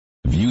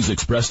views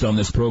expressed on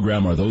this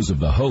program are those of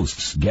the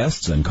hosts,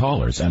 guests, and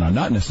callers, and are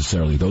not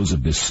necessarily those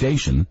of this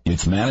station,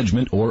 its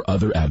management, or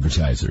other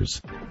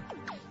advertisers.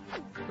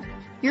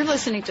 You're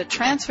listening to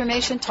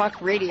Transformation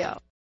Talk Radio.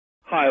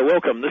 Hi,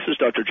 welcome. This is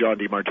Dr. John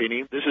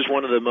DeMartini. This is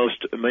one of the most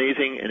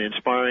amazing and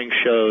inspiring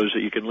shows that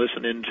you can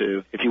listen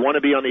into. If you want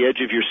to be on the edge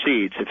of your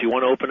seats, if you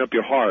want to open up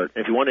your heart,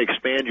 if you want to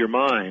expand your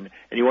mind,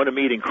 and you want to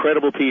meet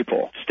incredible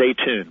people, stay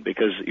tuned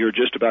because you're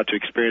just about to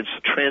experience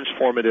a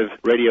transformative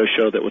radio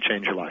show that will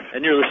change your life.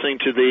 And you're listening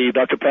to the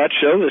Dr. Pat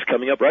Show that's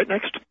coming up right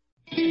next.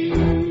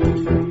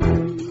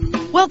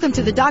 Welcome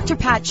to the Dr.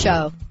 Pat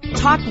Show.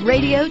 Talk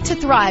radio to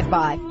thrive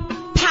by.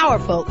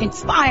 Powerful,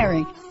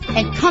 inspiring,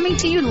 and coming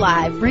to you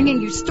live,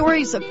 bringing you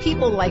stories of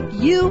people like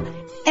you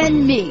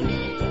and me,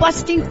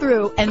 busting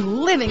through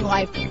and living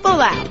life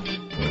full out.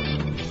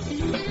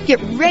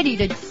 Get ready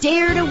to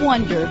dare to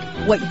wonder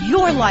what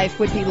your life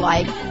would be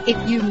like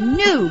if you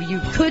knew you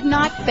could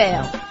not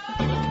fail.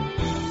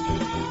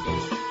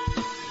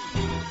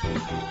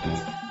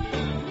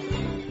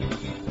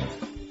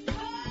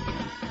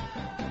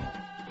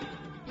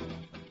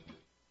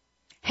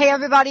 Hey,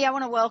 everybody, I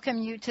want to welcome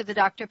you to the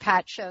Dr.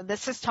 Pat Show.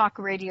 This is Talk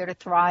Radio to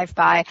Thrive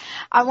By.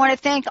 I want to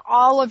thank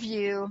all of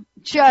you.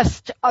 I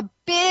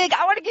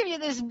want to give you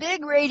this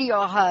big radio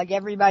hug,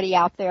 everybody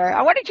out there.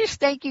 I want to just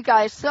thank you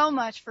guys so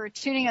much for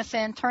tuning us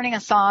in, turning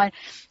us on.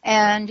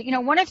 And,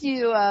 one of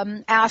you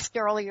asked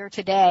earlier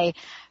today,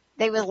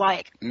 they were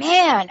like,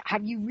 man,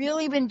 have you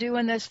really been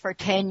doing this for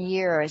 10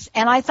 years?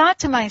 And I thought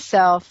to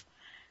myself,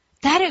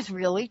 that is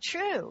really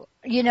true.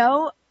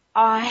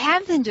 I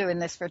have been doing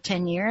this for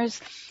 10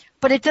 years.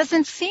 But it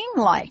doesn't seem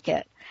like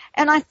it.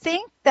 And I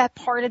think that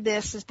part of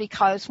this is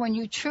because when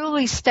you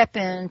truly step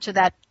into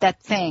that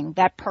thing,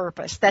 that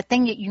purpose, that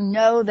thing that you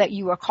know that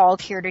you are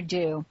called here to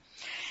do,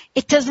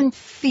 it doesn't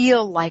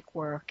feel like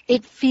work.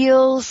 It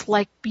feels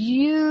like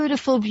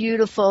beautiful,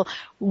 beautiful,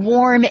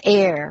 warm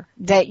air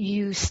that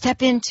you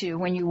step into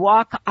when you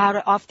walk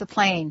off the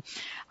plane,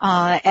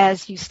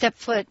 as you step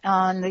foot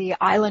on the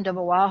island of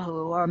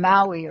Oahu or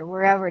Maui or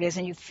wherever it is,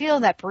 and you feel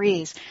that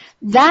breeze.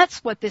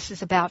 That's what this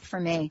is about for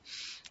me.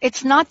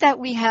 It's not that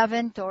we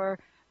haven't, or,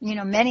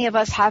 many of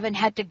us haven't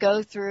had to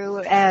go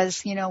through,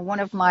 as, one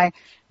of my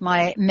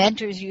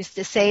mentors used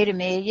to say to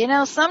me,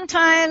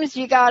 sometimes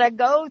you gotta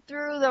go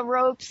through the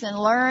ropes and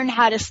learn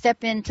how to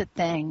step into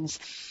things.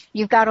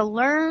 You've gotta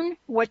learn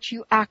what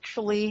you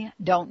actually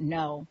don't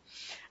know.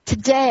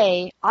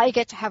 Today, I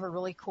get to have a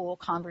really cool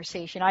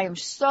conversation. I am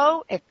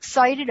so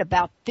excited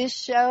about this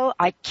show.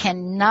 I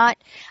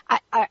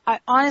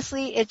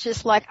honestly, it's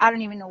just like, I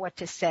don't even know what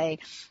to say.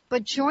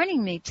 But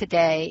joining me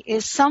today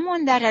is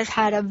someone that has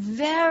had a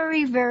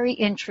very, very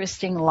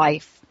interesting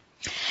life.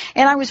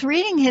 And I was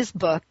reading his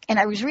book, and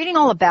I was reading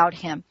all about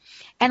him.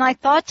 And I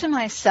thought to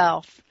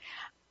myself,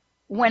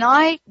 when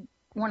I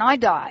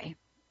die,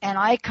 and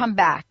I come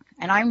back,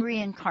 and I'm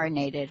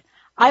reincarnated,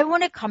 I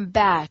want to come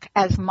back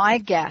as my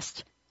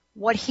guest,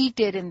 what he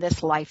did in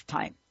this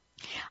lifetime.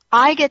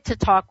 I get to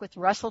talk with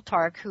Russell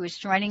Targ, who is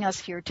joining us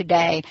here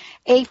today,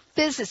 a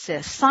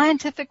physicist,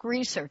 scientific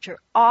researcher,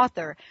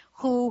 author,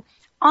 who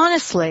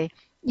honestly,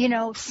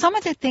 some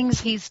of the things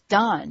he's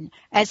done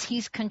as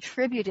he's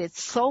contributed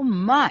so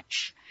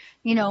much,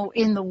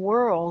 in the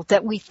world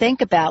that we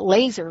think about,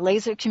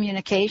 laser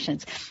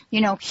communications.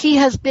 He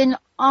has been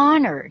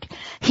honored.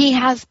 He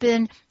has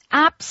been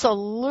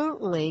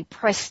absolutely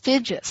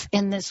prestigious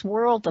in this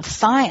world of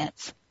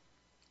science.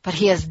 But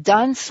he has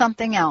done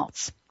something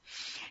else.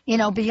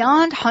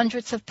 Beyond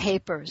hundreds of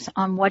papers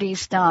on what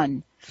he's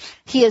done,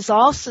 he is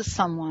also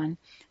someone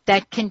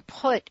that can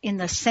put in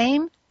the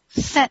same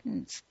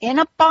sentence, in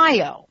a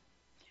bio,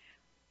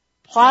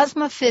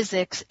 plasma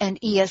physics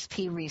and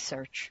ESP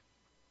research.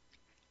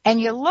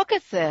 And you look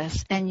at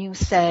this and you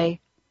say,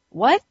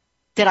 what?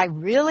 Did I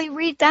really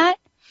read that?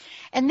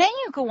 And then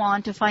you go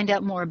on to find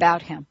out more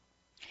about him.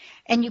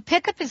 And you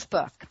pick up his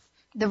book,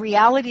 The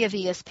Reality of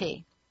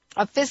ESP.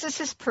 A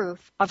physicist's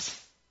proof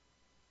of,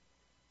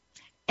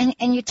 and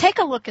you take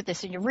a look at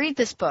this and you read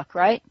this book,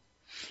 right?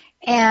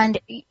 And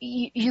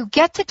you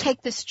get to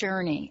take this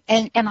journey,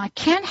 and I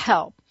can't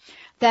help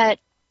that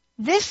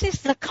this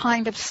is the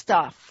kind of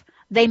stuff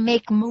they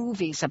make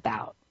movies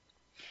about.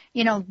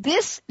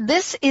 This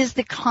is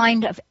the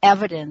kind of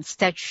evidence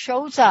that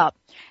shows up,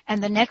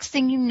 and the next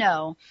thing you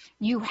know,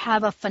 you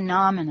have a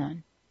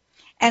phenomenon.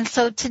 And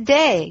so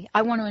today,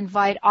 I want to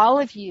invite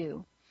all of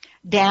you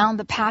down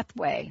the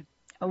pathway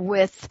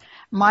with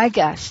my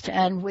guest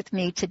and with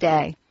me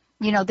today.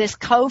 This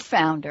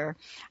co-founder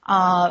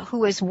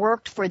who has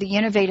worked for the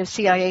innovative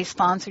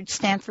CIA-sponsored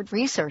Stanford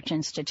Research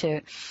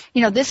Institute.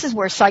 This is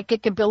where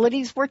psychic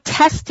abilities were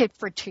tested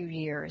for 2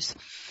 years.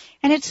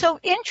 And it's so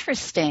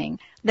interesting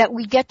that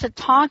we get to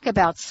talk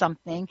about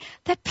something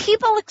that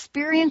people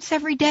experience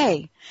every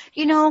day.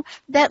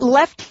 That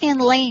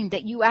left-hand lane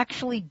that you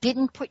actually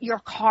didn't put your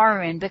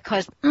car in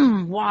because,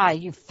 why?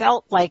 You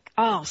felt like,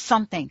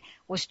 something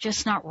was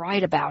just not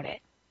right about it.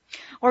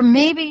 Or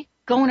maybe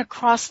going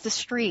across the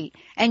street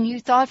and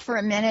you thought for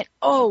a minute,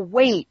 oh,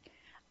 wait,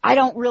 I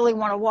don't really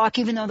want to walk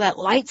even though that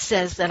light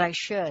says that I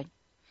should.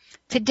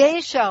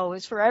 Today's show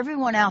is for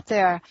everyone out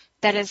there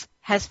that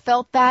has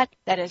felt that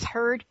has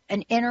heard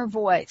an inner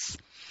voice,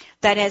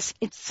 that has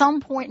at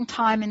some point in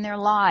time in their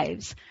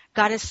lives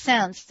got a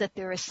sense that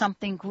there is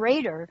something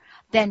greater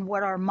than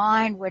what our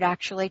mind would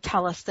actually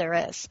tell us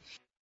there is.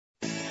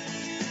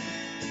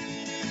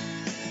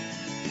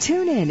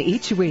 Tune in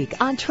each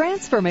week on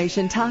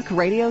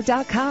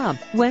TransformationTalkRadio.com,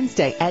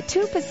 Wednesday at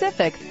 2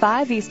 Pacific,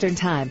 5 Eastern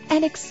Time,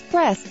 and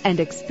express and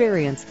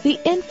experience the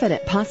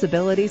infinite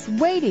possibilities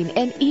waiting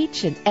in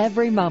each and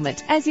every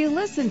moment as you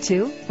listen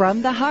to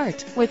From the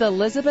Heart with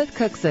Elizabeth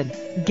Cookson.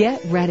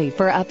 Get ready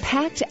for a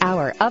packed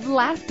hour of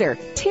laughter,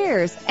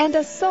 tears, and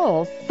a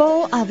soul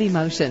full of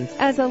emotions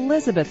as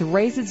Elizabeth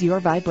raises your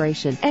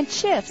vibration and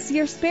shifts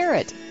your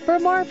spirit. For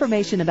more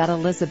information about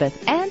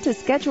Elizabeth and to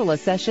schedule a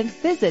session,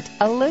 visit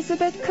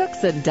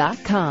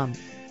ElizabethCookson.com.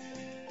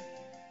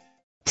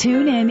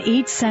 Tune in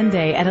each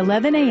Sunday at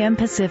 11 a.m.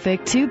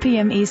 Pacific, 2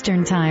 p.m.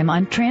 Eastern Time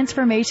on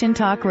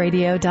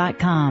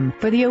TransformationTalkRadio.com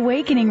for the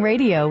Awakening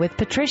Radio with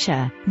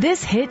Patricia.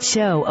 This hit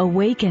show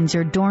awakens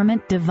your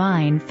dormant,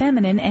 divine,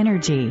 feminine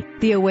energy.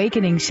 The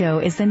Awakening Show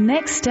is the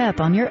next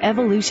step on your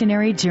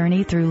evolutionary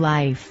journey through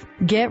life.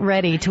 Get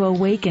ready to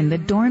awaken the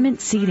dormant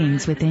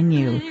seedings within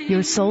you,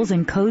 your soul's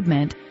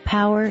encodement,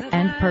 power,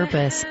 and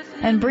purpose,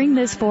 and bring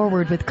this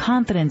forward with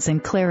confidence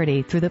and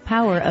clarity through the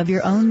power of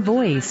your own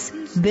voice.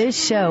 This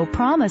show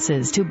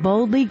promises to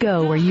boldly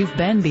go where you've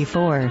been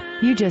before.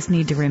 You just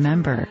need to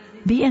remember.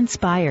 Be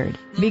inspired.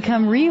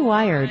 Become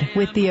rewired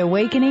with the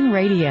Awakening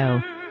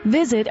Radio.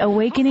 Visit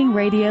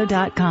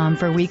awakeningradio.com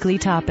for weekly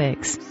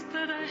topics.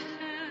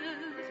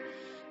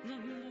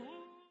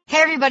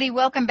 Hey everybody,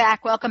 welcome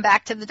back. Welcome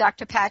back to the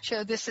Dr. Pat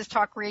Show. This is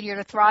Talk Radio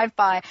to Thrive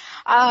By.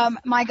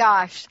 My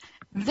gosh,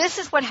 this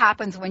is what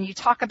happens when you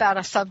talk about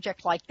a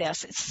subject like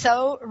this. It's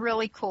so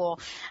really cool.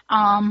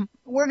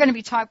 We're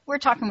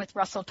talking with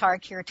Russell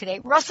Targ here today.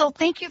 Russell,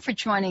 thank you for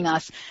joining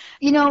us.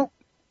 You know,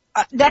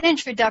 that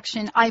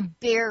introduction, I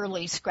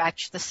barely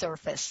scratched the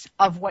surface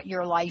of what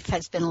your life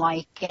has been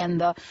like and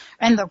the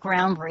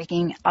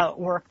groundbreaking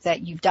work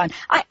that you've done.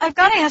 I've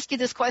got to ask you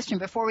this question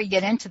before we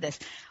get into this.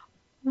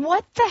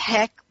 What the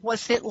heck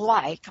was it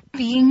like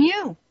being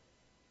you?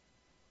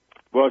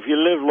 Well, if you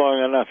live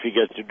long enough, you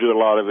get to do a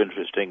lot of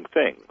interesting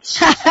things.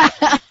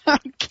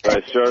 Okay.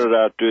 I started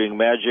out doing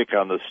magic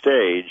on the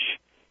stage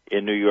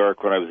in New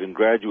York when I was in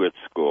graduate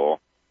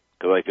school,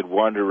 because I could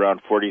wander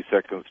around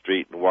 42nd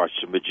Street and watch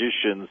the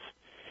magicians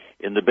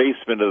in the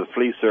basement of the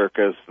flea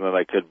circus, and then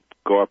I could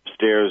go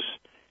upstairs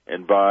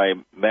and buy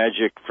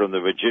magic from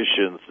the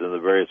magicians in the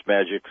various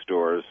magic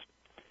stores.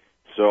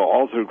 So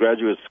all through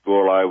graduate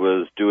school, I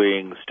was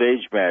doing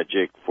stage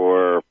magic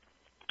for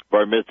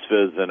bar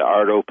mitzvahs and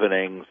art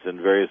openings and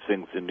various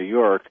things in New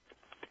York.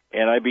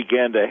 And I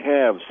began to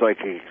have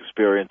psychic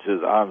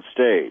experiences on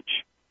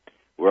stage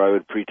where I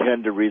would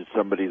pretend to read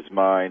somebody's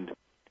mind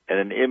and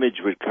an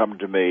image would come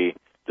to me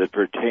that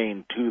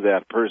pertained to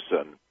that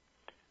person.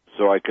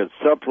 So I could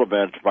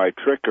supplement my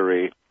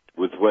trickery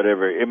with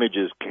whatever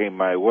images came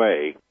my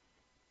way.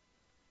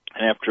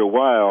 And after a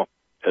while,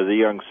 as a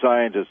young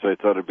scientist, I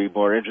thought it'd be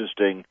more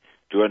interesting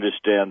to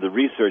understand the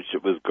research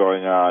that was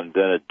going on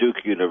than at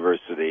Duke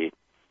University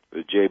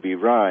with J.B.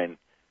 Rhine.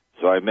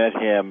 So I met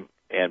him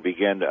and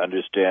began to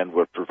understand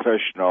what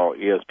professional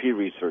ESP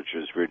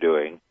researchers were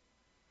doing.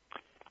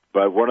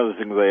 But one of the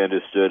things I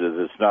understood is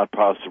it's not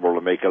possible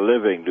to make a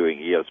living doing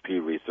ESP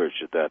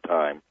research at that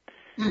time.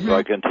 Mm-hmm. So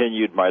I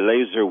continued my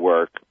laser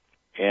work,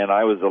 and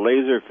I was a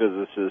laser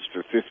physicist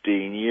for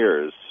 15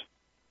 years.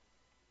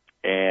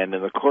 And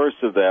in the course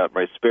of that,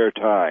 my spare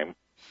time,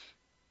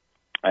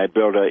 I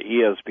built an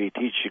ESP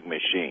teaching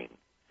machine,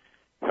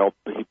 help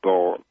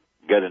people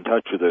get in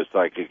touch with their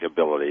psychic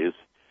abilities.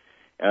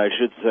 And I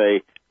should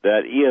say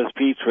that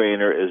ESP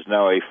trainer is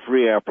now a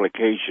free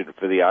application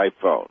for the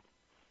iPhone.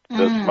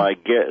 So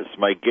it's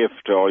my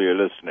gift to all your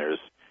listeners.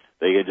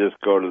 They can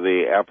just go to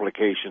the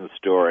application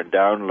store and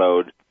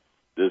download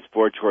this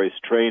 4-choice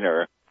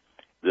trainer.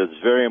 That's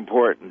very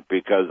important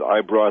because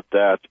I brought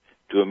that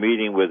to a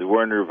meeting with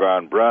Wernher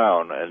von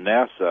Braun and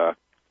NASA.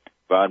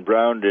 Von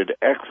Braun did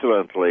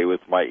excellently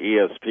with my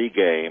ESP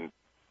game,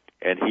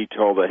 and he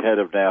told the head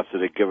of NASA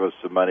to give us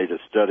some money to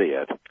study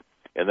it.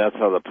 And that's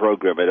how the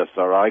program at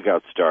SRI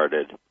got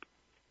started,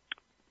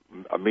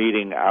 a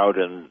meeting out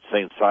in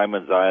St.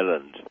 Simon's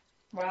Island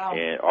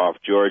off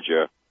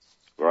Georgia,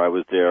 where I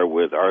was there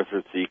with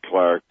Arthur C.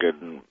 Clarke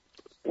and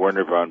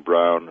Wernher von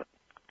Braun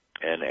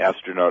and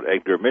astronaut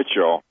Edgar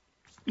Mitchell.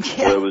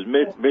 Yeah. So it was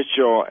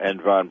Mitchell and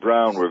von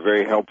Braun were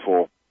very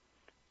helpful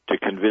to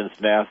convince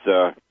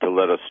NASA to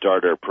let us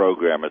start our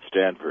program at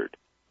Stanford.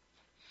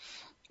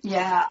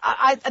 Yeah,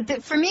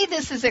 for me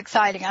this is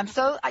exciting. I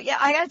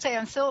gotta say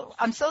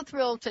I'm so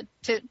thrilled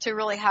to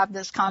really have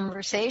this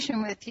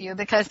conversation with you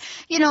because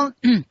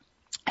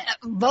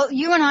both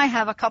you and I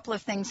have a couple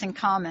of things in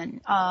common.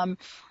 I'm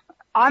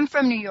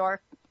from New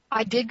York.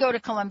 I did go to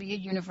Columbia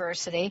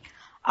University.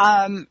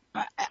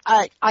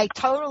 I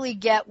totally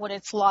get what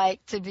it's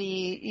like to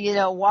be,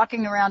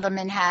 walking around on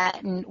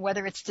Manhattan,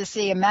 whether it's to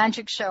see a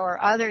magic show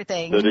or other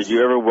things. So did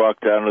you ever walk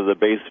down to the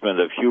basement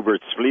of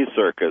Hubert's Flea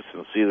Circus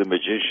and see the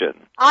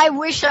magician? I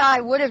wish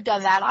I would have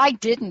done that. I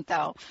didn't,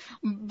 though.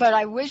 But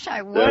I wish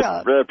I would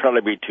have. That'd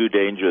probably be too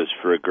dangerous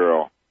for a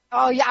girl.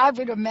 Oh, yeah, I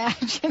would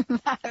imagine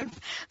that.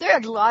 There are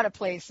a lot of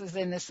places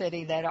in the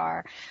city that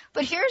are.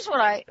 But here's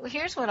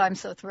what I'm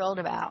so thrilled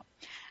about.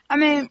 I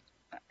mean,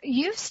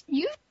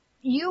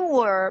 you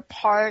were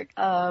part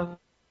of,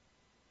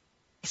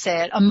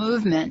 a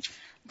movement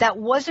that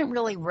wasn't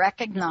really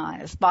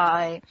recognized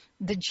by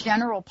the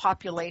general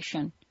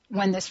population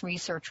when this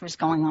research was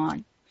going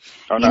on.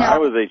 Oh no, I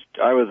was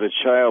a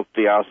child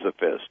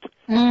theosophist.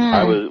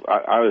 I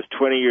was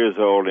 20 years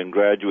old in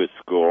graduate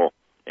school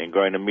and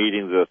going to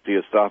meetings of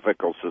the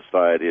Theosophical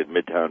Society at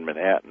Midtown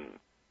Manhattan.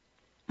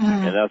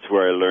 And that's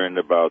where I learned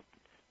about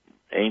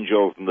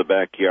angels in the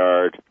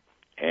backyard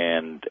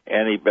and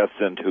Annie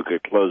Besant, who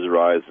could close her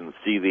eyes and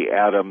see the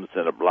atoms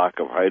in a block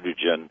of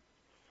hydrogen.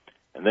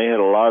 And they had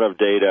a lot of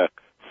data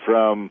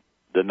from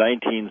the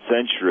 19th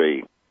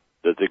century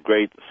that the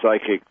great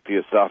psychic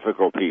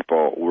theosophical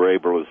people were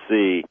able to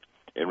see,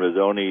 and was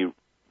only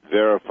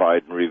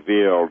verified and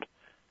revealed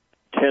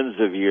tens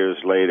of years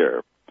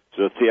later.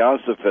 So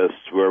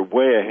theosophists were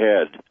way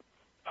ahead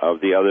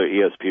of the other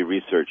ESP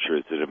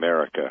researchers in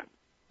America.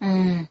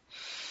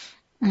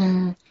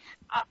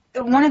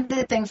 One of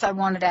the things I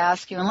wanted to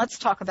ask you, and let's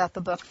talk about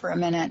the book for a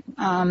minute,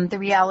 The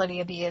Reality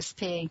of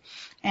ESP.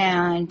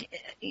 And,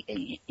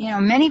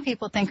 many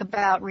people think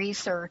about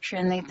research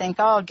and they think,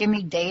 oh, give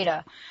me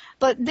data.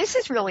 But this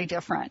is really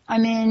different. I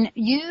mean,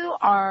 you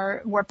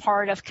were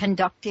part of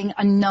conducting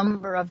a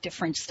number of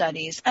different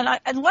studies. And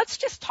let's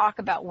just talk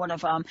about one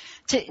of them.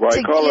 I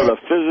call it a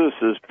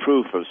physicist's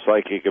proof of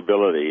psychic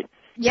ability.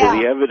 Yeah.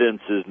 The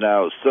evidence is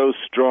now so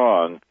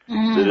strong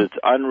that it's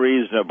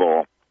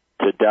unreasonable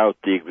to doubt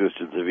the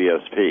existence of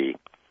ESP.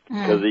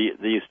 Because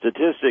the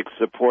statistics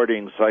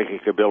supporting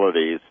psychic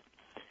abilities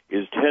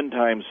is 10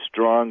 times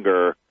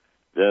stronger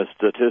than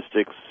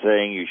statistics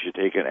saying you should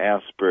take an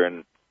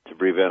aspirin to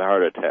prevent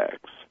heart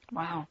attacks.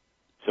 Wow.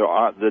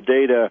 So the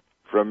data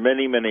from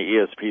many, many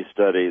ESP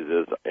studies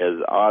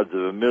is odds of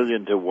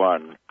 1,000,000 to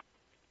 1,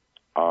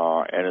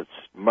 and it's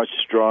much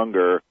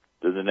stronger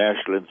than the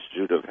National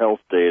Institute of Health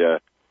data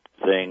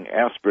saying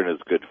aspirin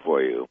is good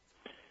for you.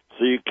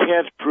 So you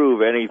can't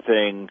prove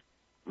anything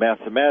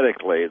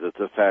mathematically that's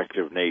a fact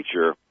of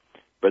nature,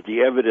 but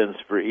the evidence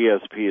for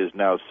ESP is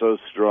now so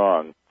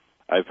strong,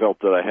 I felt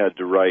that I had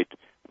to write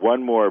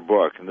one more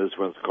book, and this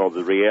one's called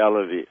The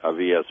Reality of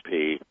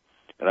ESP,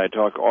 and I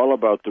talk all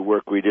about the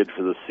work we did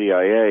for the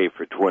CIA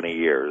for 20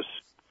 years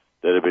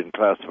that had been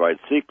classified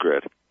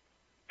secret,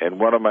 and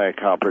one of my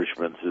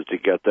accomplishments is to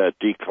get that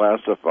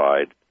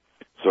declassified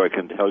so I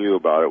can tell you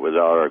about it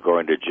without our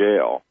going to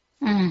jail.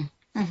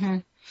 Mm-hmm.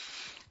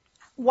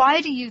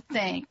 Why do you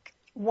think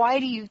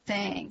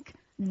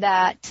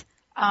that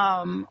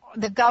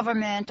the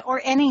government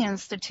or any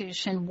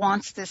institution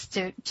wants this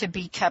to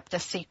be kept a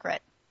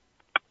secret?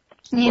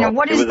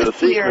 What is the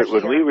fear? It was a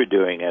secret when we were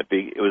doing it.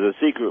 It was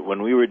a secret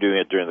when we were doing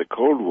it during the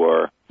Cold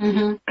War,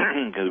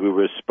 because we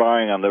were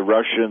spying on the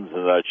Russians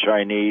and the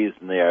Chinese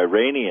and the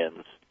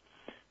Iranians.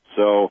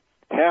 So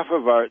half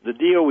of the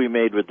deal we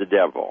made with the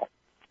devil.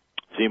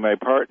 See, my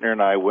partner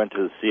and I went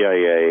to the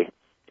CIA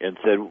and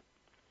said,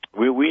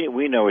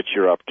 we know what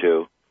you're up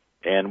to,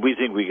 and we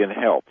think we can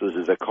help. This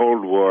is a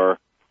Cold War,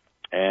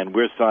 and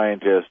we're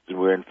scientists, and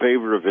we're in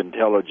favor of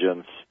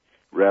intelligence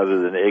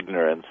rather than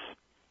ignorance.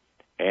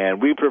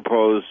 And we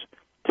propose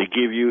to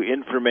give you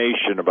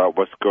information about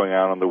what's going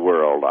on in the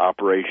world,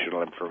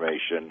 operational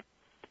information,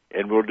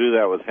 and we'll do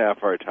that with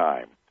half our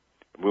time.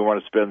 We want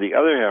to spend the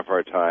other half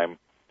our time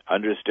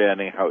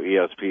understanding how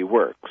ESP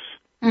works.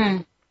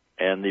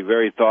 And the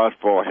very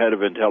thoughtful head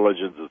of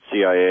intelligence at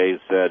CIA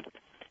said,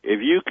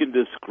 if you can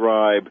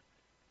describe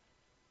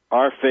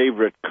our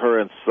favorite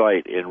current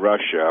site in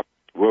Russia,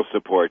 we'll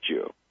support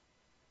you.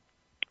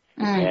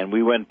 And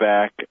we went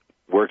back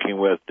working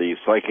with the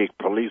psychic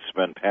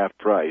policeman, Pat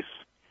Price,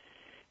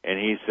 and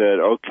he said,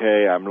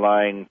 okay, I'm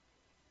lying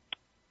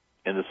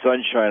in the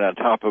sunshine on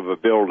top of a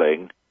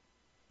building,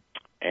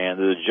 and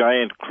the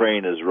giant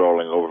crane is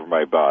rolling over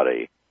my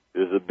body. It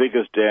was the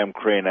biggest damn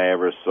crane I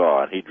ever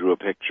saw, and he drew a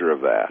picture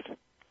of that.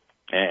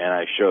 And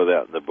I show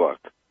that in the book.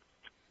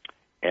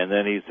 And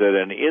then he said,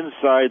 and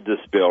inside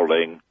this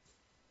building,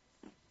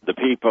 the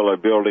people are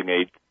building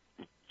a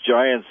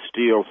giant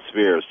steel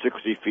sphere,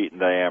 60 feet in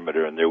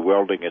diameter, and they're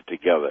welding it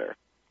together.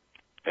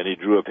 And he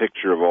drew a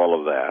picture of all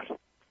of that.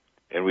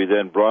 And we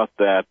then brought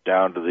that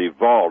down to the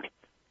vault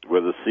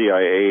where the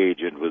CIA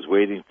agent was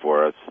waiting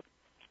for us.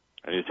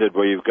 And he said,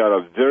 well, you've got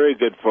a very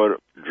good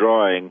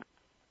drawing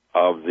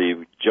of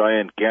the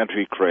giant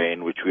gantry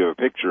crane, which we have a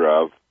picture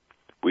of.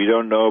 We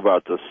don't know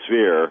about the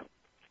sphere.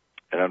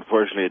 And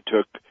unfortunately, it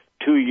took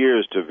 2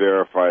 years to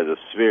verify the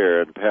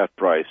sphere, and Pat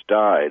Price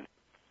died.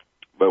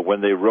 But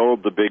when they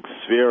rolled the big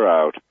sphere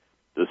out,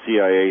 the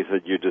CIA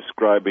said, you're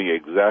describing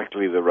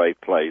exactly the right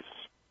place.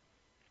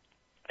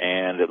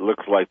 and it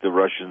looks like the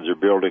Russians are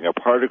building a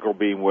particle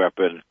beam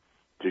weapon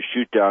to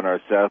shoot down our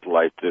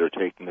satellites that are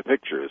taking the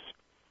pictures.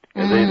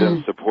 And they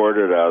then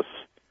supported us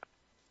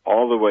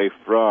all the way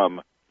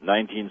from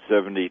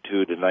 1972 to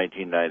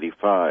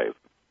 1995.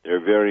 They're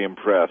very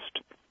impressed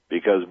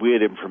because we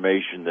had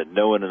information that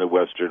no one in the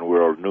Western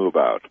world knew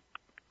about.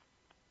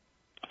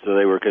 So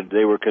they were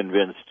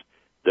convinced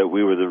that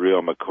we were the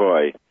real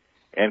McCoy.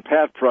 And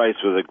Pat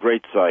Price was a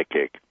great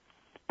psychic.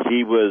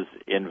 He was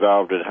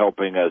involved in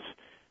helping us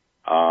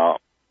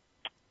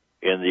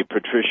in the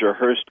Patricia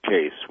Hearst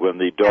case when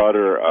the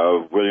daughter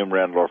of William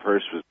Randolph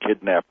Hearst was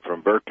kidnapped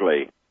from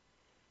Berkeley.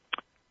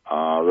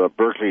 The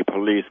Berkeley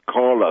police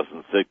called us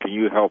and said, can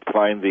you help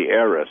find the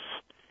heiress?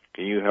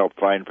 Can you help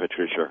find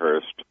Patricia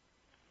Hearst?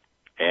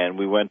 And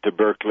we went to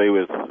Berkeley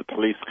with the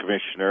police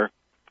commissioner,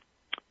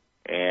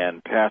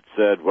 and Pat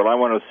said, well, I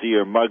want to see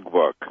your mug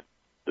book,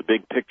 the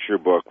big picture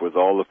book with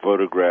all the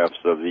photographs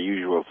of the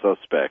usual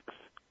suspects.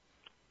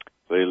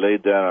 So he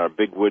laid down on a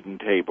big wooden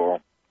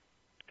table,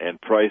 and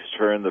Price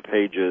turned the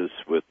pages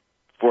with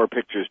 4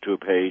 pictures to a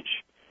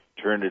page,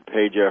 turned it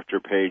page after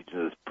page,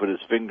 and put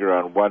his finger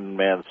on one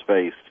man's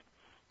face,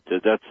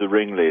 said, that's the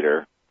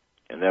ringleader.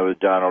 And that was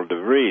Donald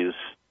DeVries,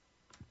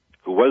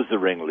 who was the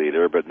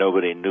ringleader, but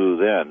nobody knew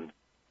then.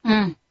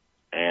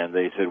 And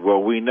they said,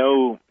 well, we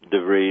know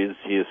DeVries.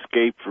 He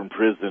escaped from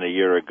prison a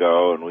year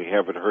ago, and we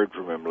haven't heard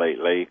from him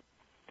lately.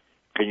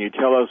 Can you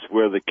tell us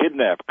where the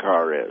kidnap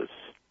car is?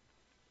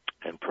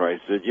 And Price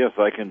said, yes,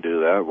 I can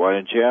do that. Why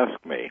didn't you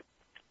ask me?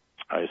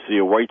 I see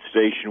a white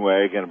station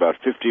wagon about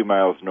 50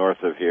 miles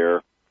north of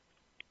here.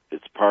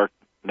 It's parked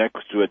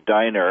next to a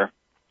diner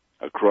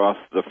across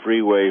the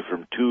freeway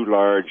from two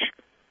large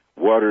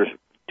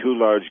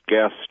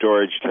gas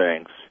storage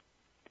tanks,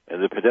 and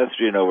the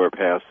pedestrian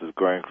overpass is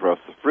going across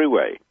the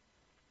freeway.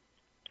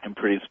 In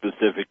pretty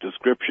specific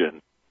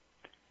description.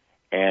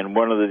 And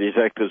one of the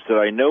detectives said,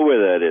 I know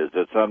where that is.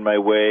 It's on my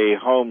way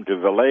home to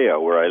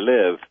Vallejo, where I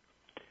live.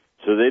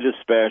 So they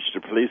dispatched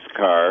a police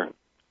car.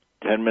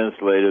 10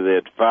 minutes later, they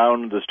had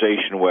found the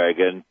station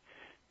wagon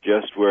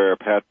just where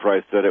Pat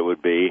Price said it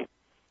would be,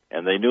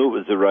 and they knew it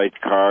was the right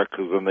car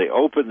because when they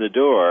opened the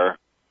door,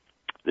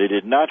 they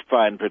did not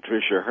find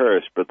Patricia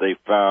Hearst, but they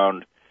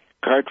found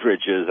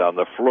cartridges on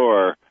the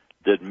floor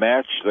that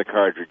matched the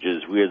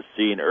cartridges we had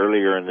seen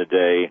earlier in the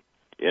day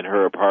in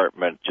her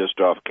apartment just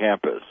off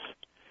campus.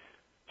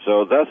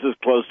 So that's as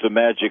close to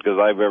magic as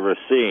I've ever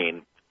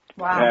seen.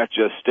 Wow. Pat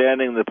just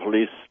standing in the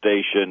police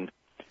station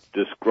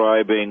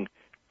describing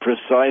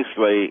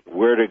precisely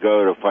where to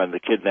go to find the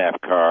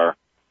kidnap car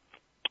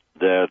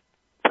that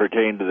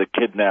pertained to the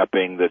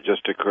kidnapping that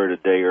just occurred a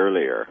day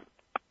earlier.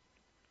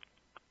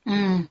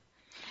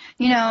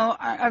 You know,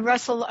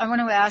 Russell, I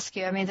want to ask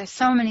you, I mean, there's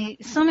so many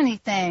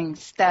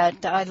things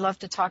that I'd love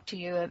to talk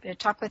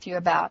with you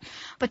about,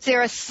 but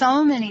there are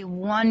so many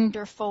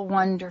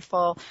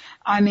wonderful,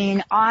 I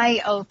mean,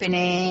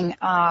 eye-opening,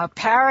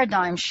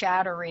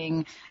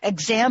 paradigm-shattering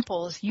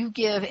examples you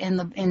give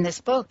in this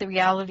book, The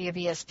Reality of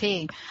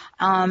ESP.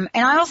 And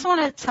I also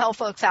want to tell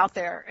folks out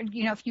there,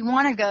 you know, if you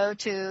want to go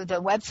to the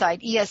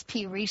website,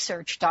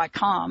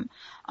 espresearch.com,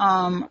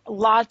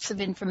 lots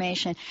of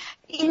information.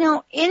 You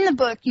know, in the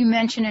book, you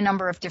mention a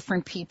number of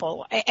different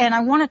people, and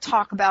I want to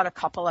talk about a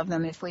couple of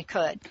them if we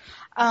could.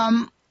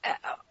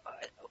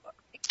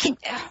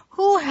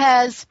 Who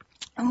has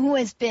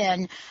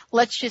been,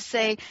 let's just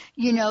say,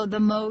 you know, the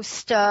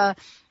most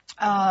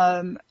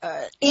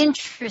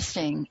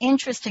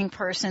interesting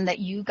person that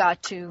you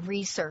got to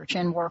research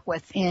and work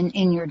with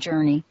in your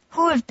journey?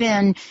 Who have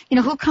been, you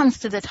know, who comes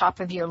to the top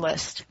of your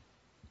list?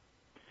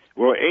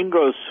 Well,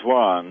 Ingo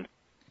Swann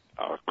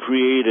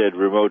created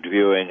remote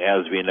viewing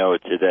as we know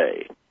it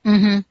today.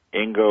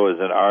 Ingo is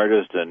an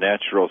artist, a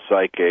natural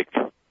psychic,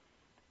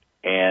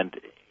 and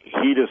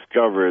he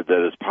discovered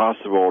that it's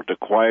possible to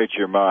quiet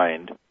your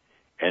mind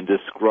and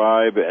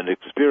describe and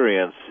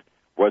experience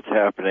what's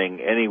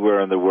happening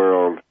anywhere in the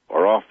world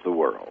or off the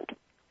world.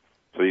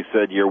 So he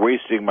said, you're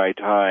wasting my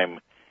time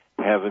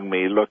having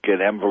me look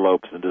at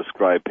envelopes and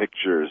describe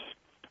pictures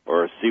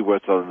or see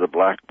what's on the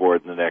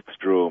blackboard in the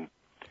next room.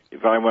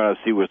 If I want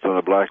to see what's on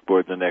the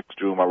blackboard in the next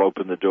room, I'll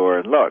open the door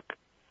and look.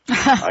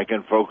 I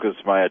can focus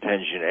my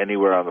attention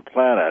anywhere on the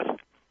planet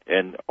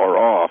or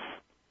off,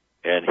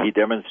 and he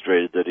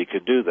demonstrated that he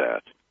could do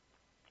that.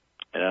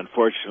 And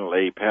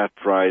unfortunately, Pat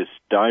Price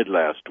died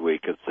last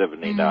week at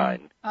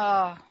 79.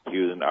 He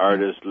was an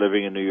artist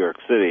living in New York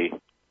City,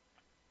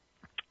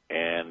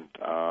 and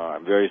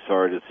I'm very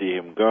sorry to see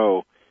him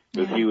go,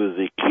 because he was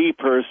the key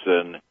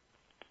person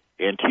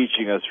in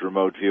teaching us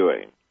remote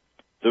viewing.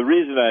 The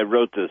reason I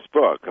wrote this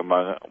book,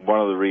 one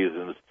of the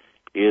reasons,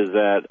 is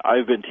that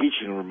I've been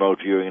teaching remote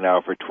viewing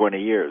now for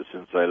 20 years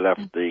since I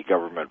left the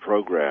government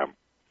program.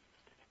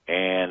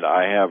 And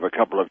I have a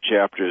couple of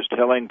chapters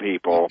telling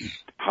people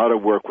how to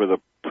work with a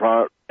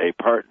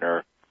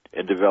partner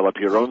and develop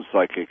your own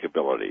psychic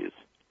abilities.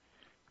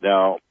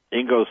 Now,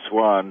 Ingo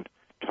Swann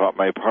taught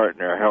my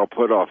partner, Hal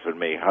Putoff, and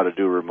me how to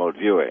do remote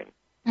viewing.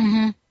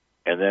 And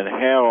then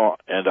Hal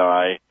and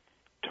I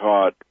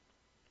taught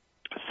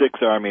 6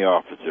 Army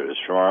officers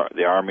from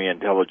the Army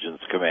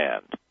Intelligence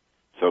Command,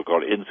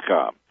 so-called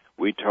INSCOM.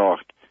 We taught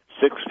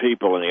 6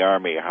 people in the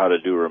Army how to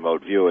do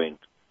remote viewing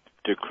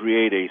to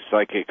create a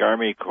psychic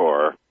Army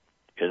Corps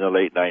in the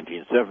late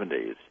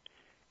 1970s.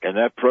 And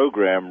that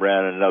program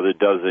ran another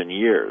dozen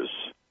years,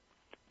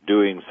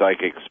 doing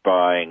psychic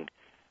spying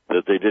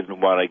that they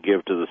didn't want to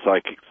give to the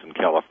psychics in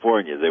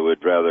California. They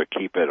would rather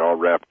keep it all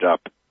wrapped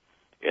up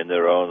in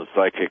their own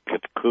psychic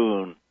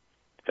cocoon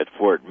at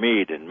Fort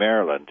Meade in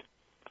Maryland.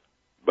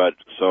 But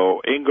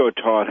so Ingo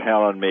taught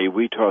Hal and me,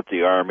 we taught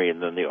the Army,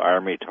 and then the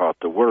Army taught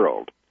the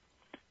world.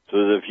 So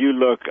that if you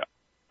look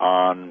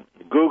on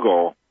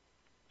Google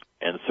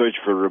and search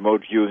for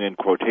remote viewing in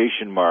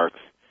quotation marks,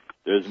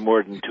 there's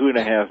more than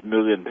 2.5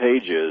 million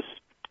pages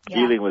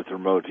dealing with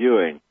remote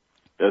viewing.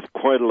 That's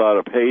quite a lot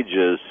of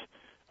pages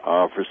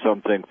for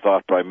something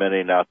thought by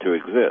many not to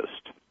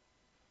exist.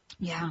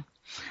 Yeah.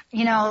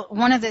 You know,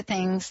 one of the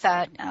things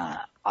that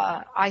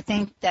I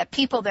think that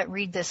people that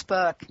read this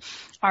book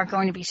are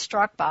going to be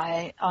struck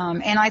by,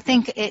 and I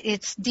think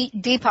it's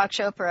Deepak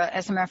Chopra,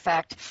 as a matter of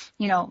fact,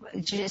 you know,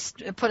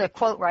 just put a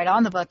quote right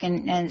on the book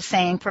and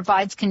saying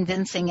provides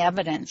convincing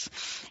evidence.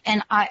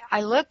 And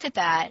I looked at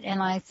that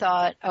and I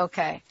thought,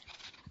 okay,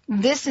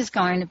 this is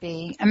going to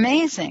be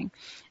amazing.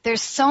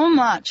 There's so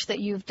much that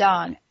you've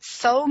done,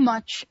 so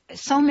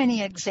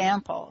many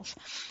examples.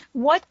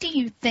 What do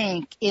you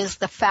think is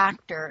the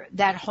factor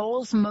that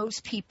holds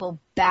most people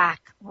back,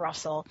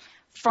 Russell,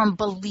 from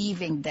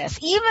believing this?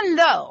 Even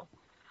though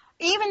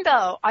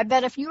I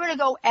bet if you were to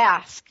go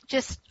ask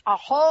just a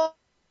whole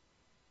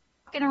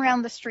walking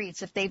around the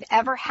streets if they've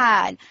ever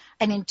had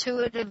an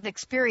intuitive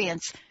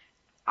experience,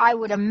 I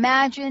would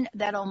imagine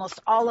that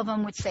almost all of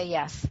them would say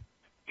yes.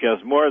 Yes,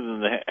 more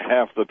than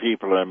half the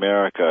people in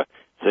America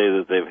say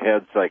that they've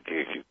had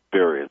psychic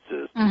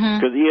experiences.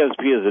 Because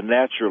ESP is a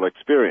natural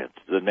experience,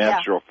 it's a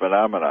natural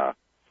phenomena.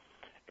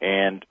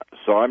 And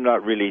so I'm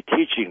not really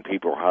teaching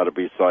people how to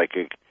be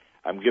psychic.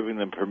 I'm giving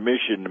them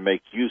permission to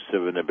make use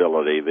of an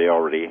ability they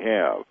already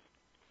have.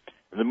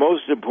 And the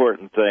most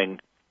important thing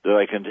that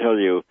I can tell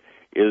you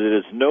is that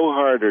it's no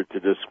harder to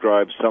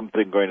describe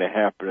something going to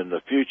happen in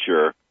the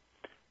future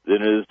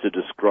than it is to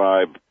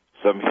describe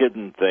some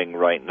hidden thing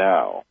right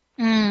now.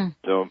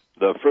 So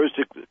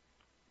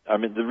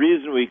the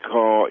reason we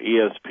call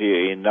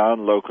ESP a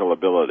non-local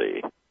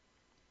ability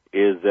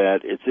is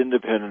that it's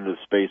independent of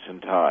space and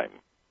time.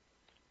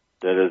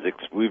 That is,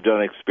 we've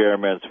done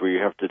experiments where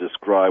you have to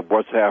describe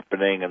what's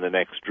happening in the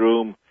next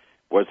room,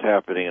 what's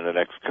happening in the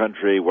next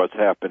country, what's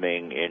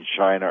happening in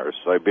China or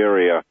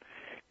Siberia,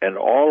 and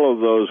all of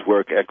those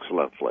work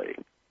excellently.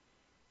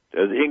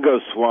 As Ingo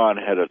Swann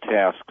had a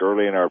task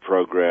early in our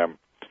program,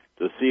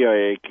 the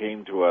CIA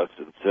came to us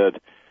and said,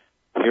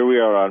 here we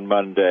are on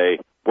Monday,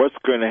 what's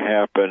going to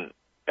happen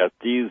at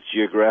these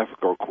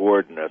geographical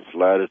coordinates,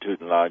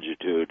 latitude and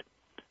longitude,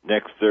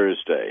 next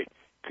Thursday?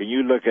 Can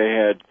you look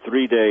ahead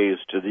 3 days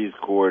to these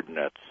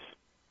coordinates?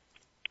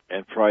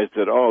 And Fry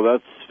said, oh,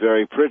 that's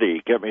very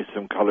pretty. Get me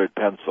some colored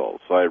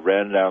pencils. So I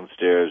ran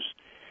downstairs,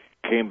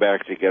 came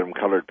back to get him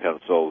colored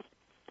pencils,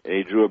 and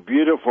he drew a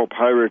beautiful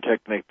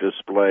pyrotechnic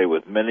display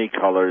with many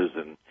colors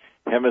and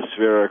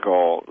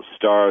hemispherical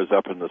stars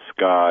up in the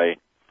sky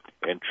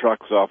and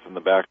trucks off in the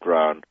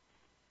background.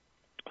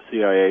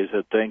 CIA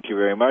said, thank you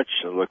very much.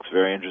 It looks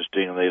very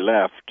interesting, and they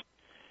left.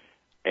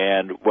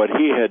 And what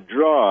he had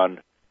drawn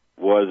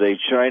was a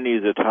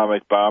Chinese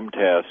atomic bomb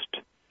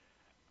test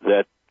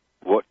that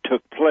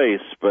took place,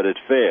 but it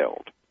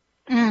failed.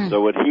 So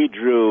what he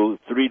drew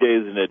 3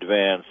 days in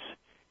advance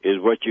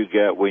is what you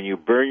get when you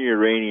burn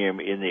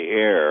uranium in the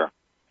air,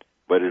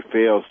 but it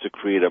fails to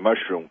create a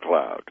mushroom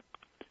cloud.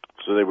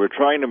 So they were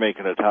trying to make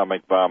an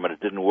atomic bomb, and it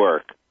didn't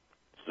work.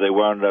 So they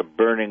wound up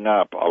burning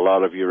up a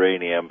lot of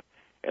uranium,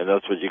 and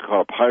that's what you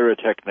call a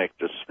pyrotechnic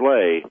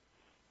display,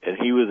 and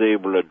he was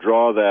able to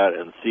draw that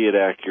and see it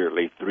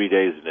accurately 3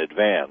 days in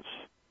advance.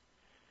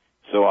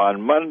 So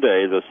on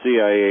Monday, the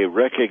CIA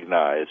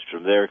recognized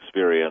from their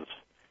experience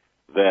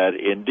that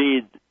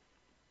indeed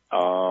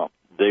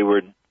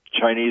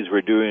Chinese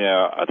were doing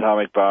an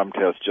atomic bomb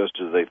test just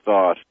as they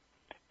thought,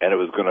 and it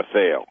was going to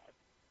fail.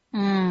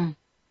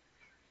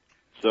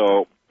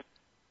 So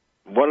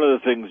one of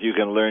the things you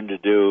can learn to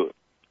do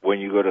when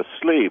you go to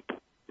sleep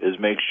is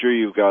make sure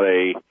you've got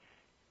a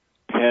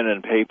pen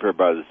and paper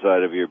by the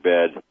side of your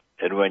bed,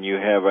 and when you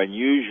have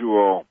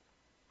unusual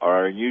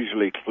or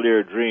unusually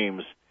clear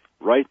dreams,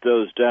 write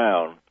those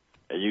down,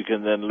 and you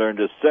can then learn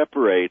to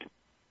separate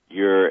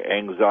your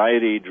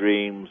anxiety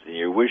dreams and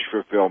your wish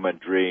fulfillment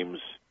dreams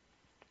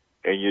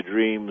and your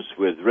dreams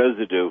with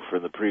residue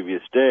from the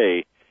previous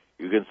day.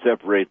 You can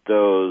separate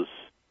those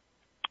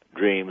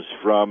dreams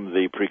from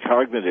the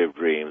precognitive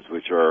dreams,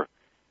 which are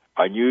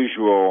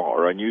unusual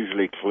or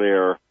unusually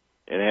clear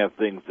and have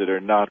things that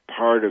are not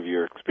part of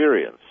your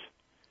experience.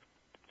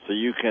 So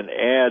you can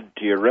add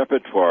to your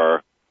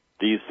repertoire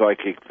these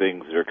psychic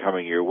things that are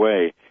coming your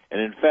way. And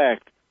in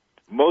fact,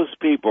 most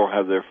people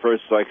have their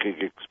first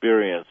psychic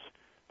experience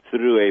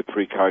through a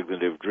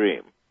precognitive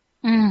dream.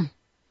 You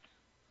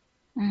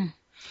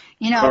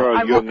know,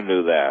 Carl Jung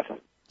knew that.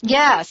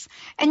 Yes.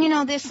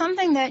 And, there's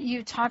something that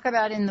you talk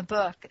about in the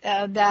book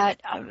that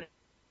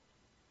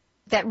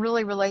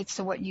really relates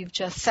to what you've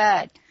just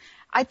said.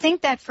 I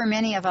think that for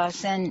many of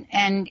us,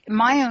 and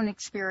my own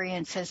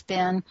experience has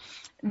been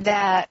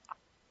that,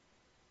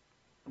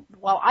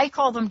 well, I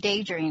call them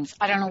daydreams.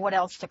 I don't know what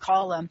else to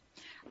call them.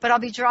 But I'll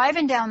be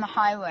driving down the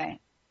highway,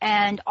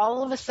 and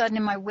all of a sudden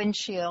in my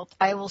windshield,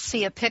 I will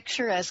see a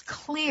picture as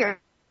clear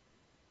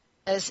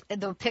as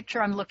the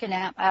picture I'm looking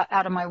at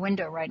out of my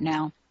window right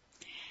now.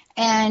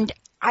 And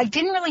I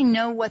didn't really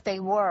know what they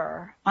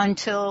were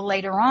until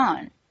later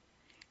on.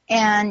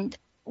 And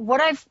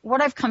what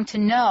I've come to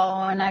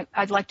know, and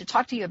I'd like to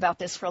talk to you about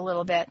this for a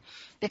little bit,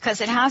 because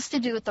it has to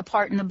do with the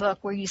part in the book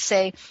where you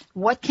say,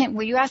 where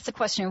you ask the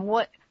question,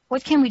 what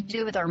can we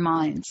do with our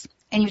minds?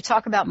 And you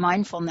talk about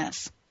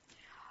mindfulness.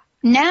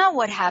 Now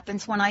what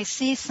happens when I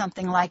see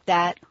something like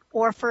that,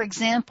 or for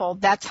example,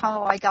 that's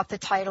how I got the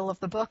title of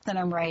the book that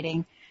I'm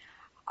writing,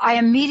 I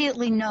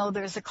immediately know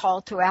there's a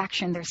call to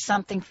action. There's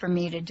something for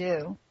me to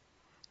do.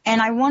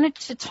 And I wanted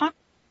to talk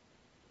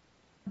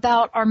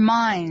about our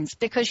minds,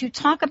 because you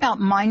talk about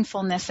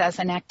mindfulness as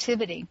an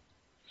activity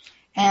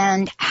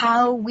and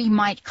how we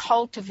might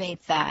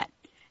cultivate that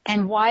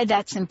and why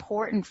that's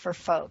important for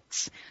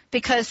folks.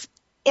 Because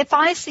if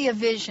I see a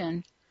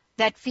vision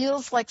that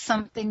feels like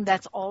something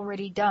that's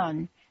already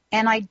done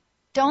and I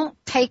don't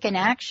take an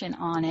action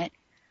on it,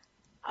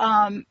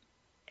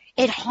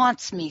 it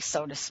haunts me,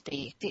 so to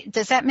speak.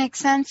 Does that make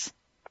sense?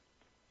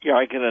 Yeah,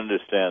 I can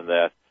understand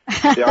that.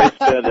 See,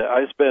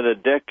 I spent a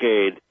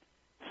decade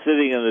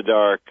sitting in the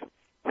dark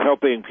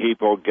helping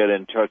people get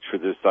in touch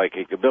with their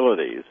psychic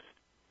abilities.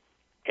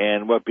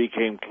 And what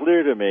became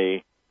clear to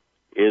me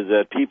is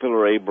that people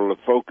are able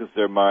to focus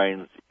their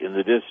minds in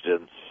the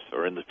distance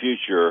or in the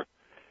future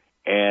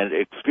and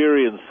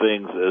experience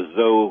things as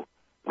though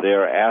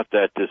they're at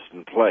that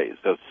distant place.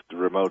 That's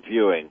remote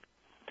viewing.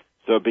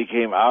 So it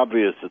became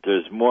obvious that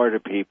there's more to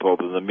people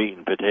than the meat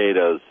and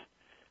potatoes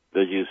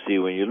that you see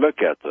when you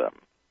look at them.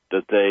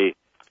 That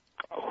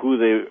who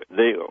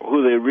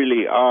they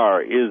really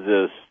are is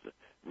this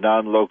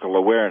non-local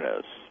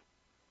awareness.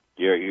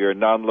 Your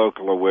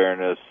non-local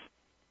awareness,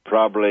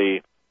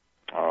 probably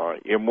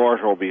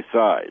immortal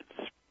besides.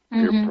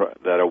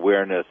 Mm-hmm. That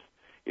awareness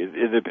is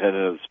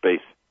independent of space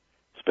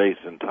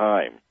and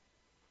time.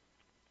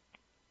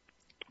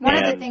 One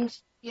of the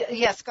things,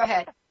 yes, go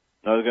ahead.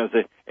 I was going to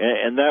say,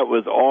 and that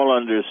was all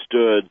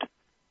understood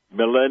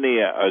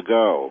millennia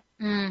ago.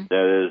 Mm.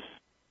 That is,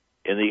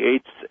 in the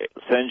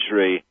 8th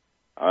century,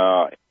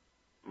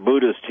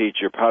 Buddhist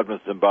teacher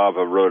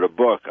Padmasambhava wrote a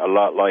book, a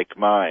lot like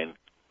mine,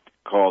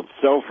 called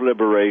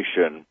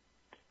Self-Liberation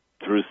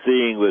Through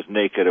Seeing with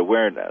Naked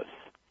Awareness.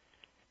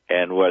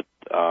 And what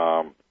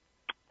Padmasambhava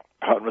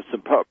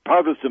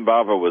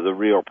was a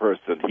real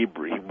person. He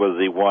was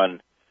the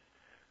one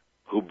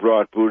who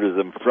brought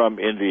Buddhism from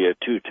India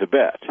to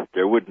Tibet.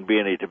 There wouldn't be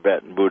any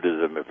Tibetan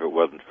Buddhism if it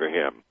wasn't for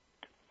him.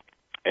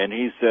 And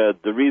he said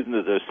the reason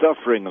that there's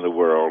suffering in the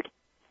world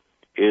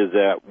is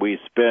that we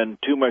spend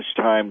too much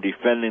time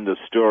defending the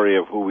story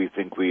of who we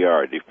think we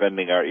are,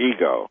 defending our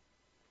ego.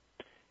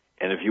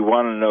 And if you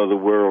want to know the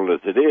world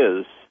as it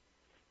is,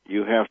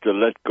 you have to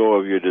let go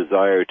of your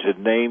desire to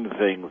name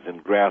things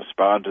and grasp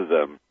onto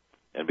them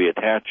and be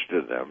attached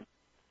to them,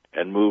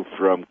 and move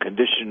from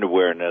conditioned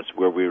awareness,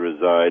 where we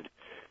reside,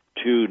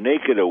 to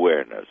naked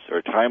awareness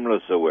or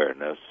timeless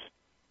awareness,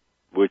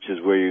 which is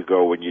where you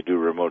go when you do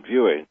remote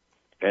viewing.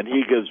 And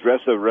he gives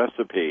a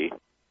recipe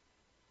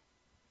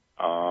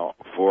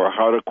for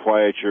how to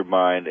quiet your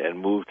mind and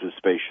move to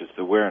spacious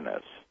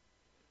awareness.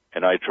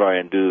 And I try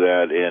and do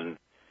that in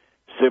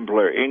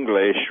simpler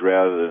English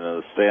rather than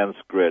a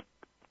Sanskrit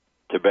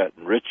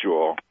Tibetan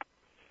ritual.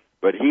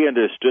 But he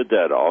understood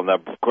that all. Now,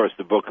 of course,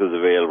 the book is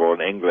available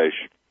in English.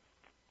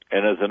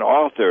 And as an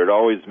author, it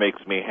always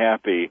makes me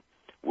happy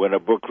when a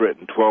book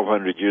written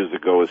 1,200 years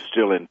ago is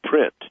still in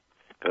print.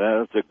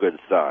 That's a good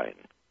sign.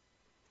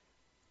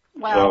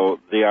 Wow. So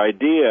the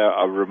idea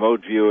of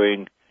remote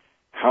viewing,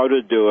 how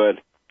to do it,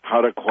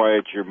 how to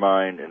quiet your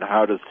mind, and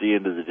how to see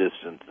into the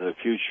distance in the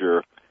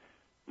future,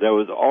 that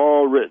was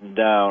all written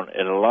down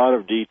in a lot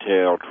of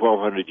detail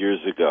 1,200 years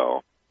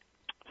ago.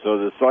 So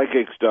the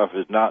psychic stuff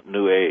is not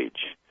New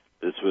Age.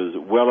 This was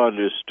well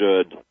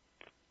understood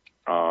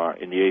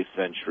in the 8th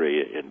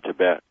century in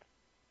Tibet.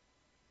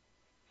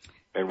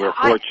 And we're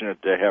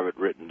fortunate to have it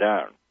written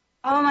down.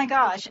 Oh, my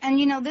gosh. And,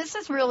 this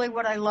is really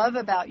what I love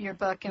about your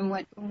book and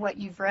what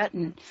you've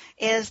written,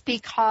 is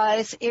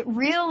because it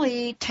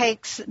really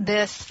takes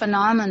this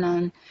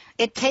phenomenon,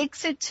 it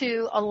takes it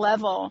to a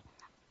level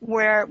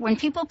where when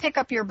people pick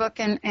up your book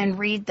and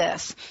read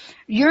this,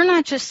 you're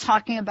not just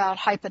talking about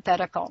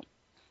hypothetical.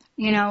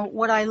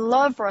 What I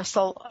love,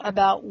 Russell,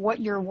 about what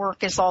your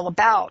work is all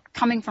about,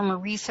 coming from a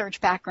research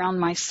background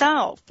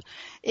myself,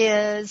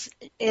 is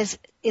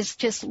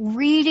just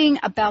reading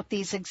about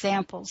these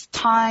examples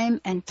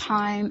time and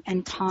time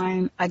and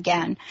time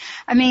again.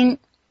 I mean,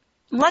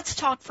 let's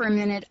talk for a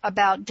minute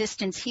about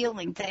distance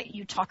healing that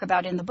you talk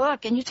about in the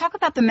book, and you talk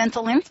about the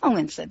mental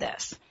influence of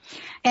this.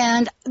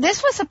 And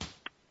this was a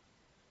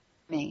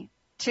me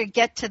to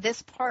get to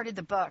this part of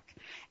the book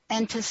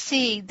and to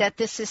see that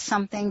this is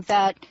something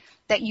that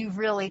you've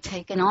really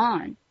taken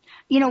on.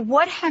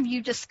 What have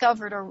you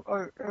discovered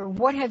or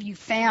what have you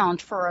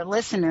found for our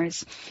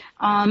listeners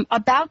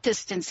about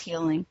distance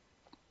healing?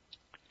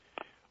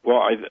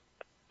 Well,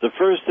 the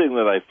first thing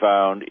that I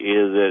found is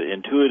that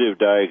intuitive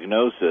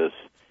diagnosis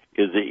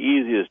is the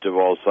easiest of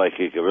all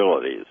psychic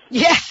abilities.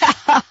 Yeah.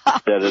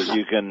 That is,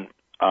 you can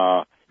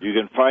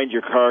find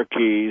your car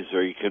keys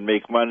or you can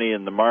make money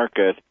in the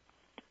market,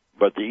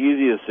 but the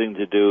easiest thing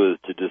to do is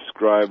to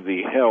describe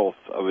the health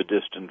of a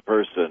distant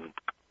person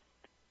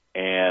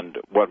and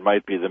what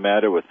might be the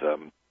matter with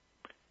them.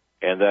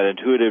 And that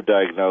intuitive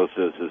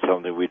diagnosis is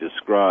something we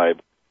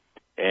describe.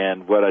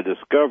 And what I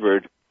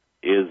discovered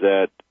is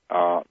that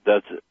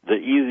that's the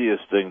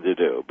easiest thing to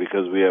do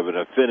because we have an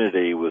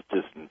affinity with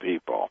distant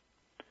people.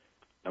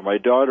 Now, my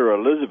daughter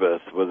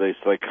Elizabeth was a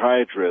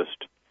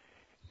psychiatrist,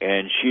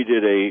 and she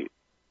did a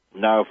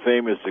now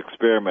famous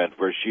experiment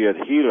where she had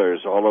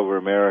healers all over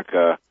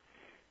America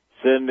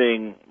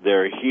sending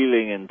their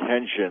healing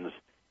intentions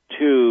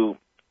to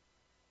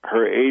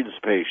her AIDS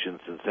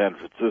patients in San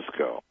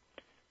Francisco.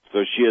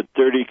 So she had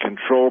 30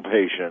 control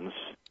patients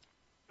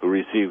who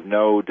received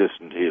no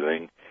distant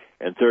healing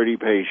and 30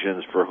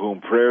 patients for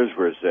whom prayers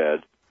were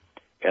said,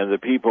 and the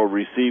people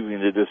receiving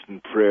the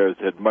distant prayers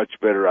had much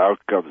better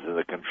outcomes than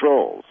the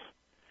controls.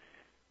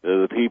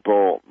 The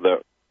people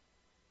that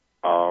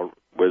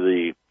were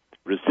the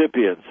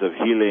recipients of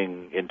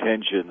healing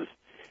intentions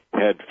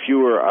had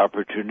fewer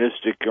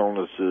opportunistic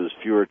illnesses,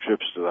 fewer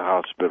trips to the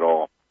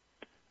hospital,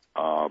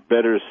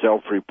 better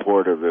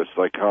self-report of their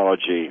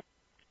psychology,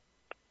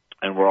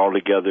 and were all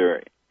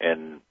together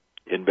and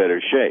in better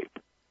shape.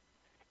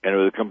 And it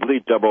was a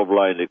complete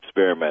double-blind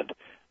experiment.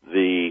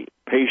 The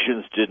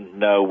patients didn't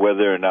know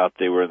whether or not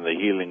they were in the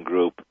healing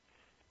group,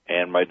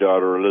 and my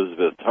daughter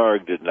Elizabeth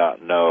Targ did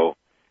not know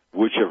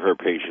which of her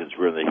patients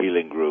were in the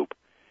healing group.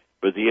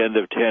 But at the end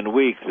of 10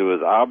 weeks, it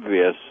was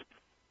obvious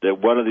that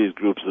one of these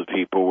groups of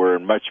people were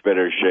in much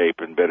better shape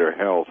and better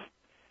health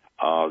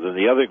than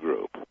the other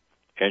group.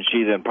 And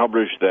she then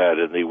published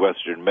that in the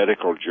Western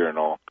Medical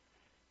Journal,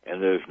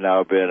 and there's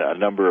now been a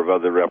number of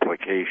other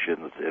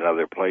replications in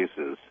other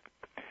places.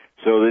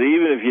 So that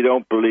even if you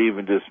don't believe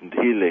in distant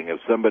healing, if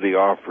somebody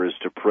offers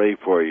to pray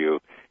for you,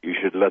 you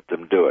should let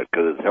them do it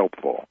because it's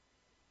helpful.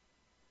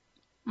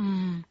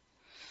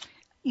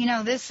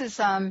 This is,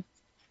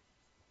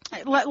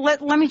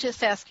 let me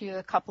just ask you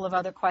a couple of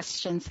other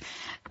questions.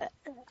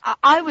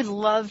 I would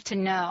love to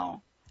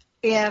know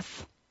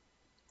if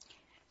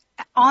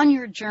on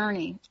your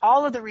journey,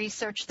 all of the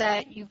research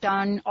that you've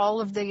done,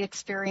 all of the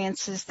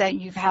experiences that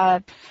you've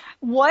had,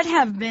 what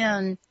have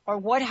been or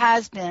what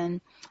has been,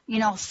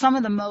 some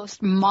of the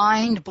most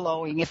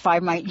mind-blowing, if I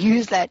might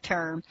use that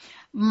term,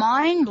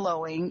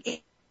 mind-blowing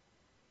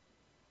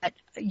that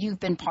you've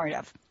been part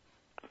of?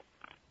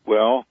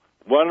 Well,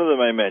 one of them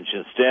I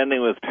mentioned,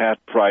 standing with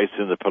Pat Price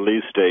in the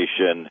police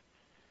station,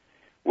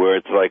 where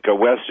it's like a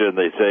Western,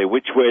 they say,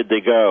 which way did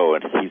they go?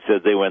 And he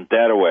said they went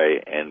that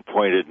way and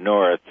pointed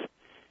north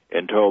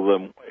and told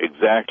them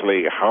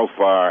exactly how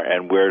far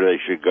and where they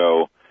should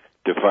go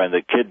to find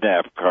the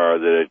kidnap car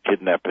that had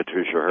kidnapped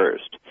Patricia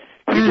Hearst.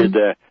 He did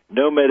that.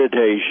 No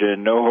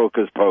meditation, no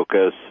hocus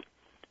pocus.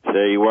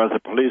 Say, you want the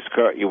police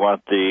car, you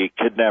want the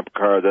kidnap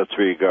car, that's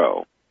where you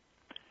go.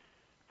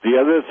 The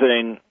other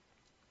thing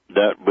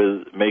that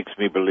makes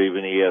me believe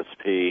in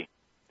ESP,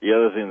 the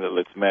other thing that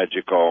looks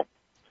magical,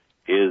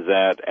 is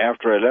that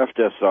after I left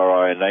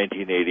SRI in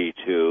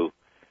 1982,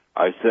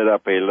 I set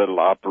up a little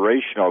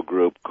operational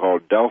group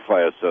called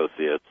Delphi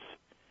Associates,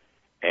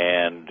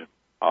 and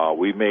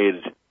we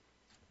made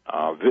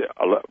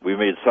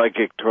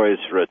psychic toys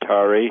for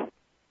Atari,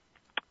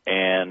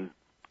 and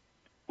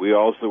we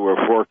also were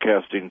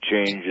forecasting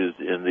changes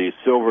in the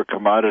silver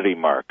commodity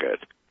market.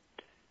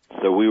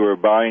 So we were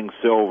buying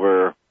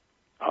silver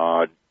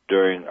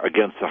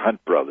against the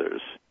Hunt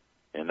brothers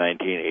in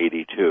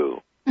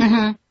 1982.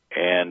 Mm-hmm.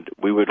 And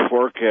we would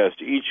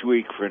forecast each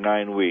week for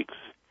 9 weeks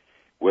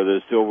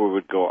whether silver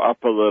would go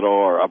up a little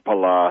or up a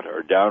lot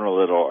or down a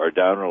little or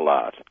down a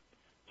lot.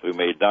 So we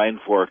made 9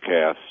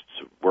 forecasts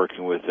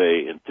working with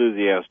a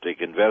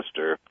enthusiastic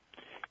investor,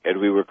 and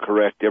we were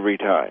correct every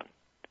time.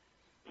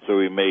 So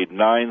we made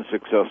 9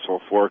 successful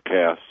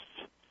forecasts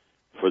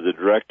for the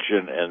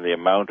direction and the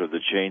amount of the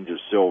change of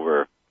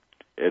silver,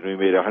 and we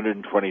made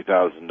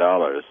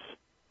 $120,000.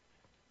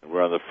 And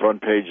we're on the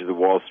front page of the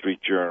Wall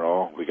Street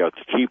Journal. We got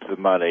to keep the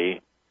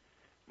money.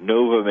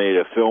 Nova made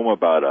a film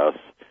about us,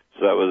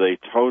 so that was a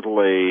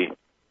totally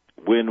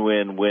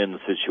win-win-win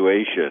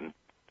situation.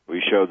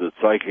 We showed that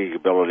psychic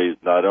abilities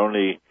not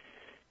only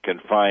can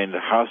find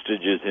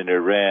hostages in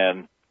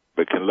Iran,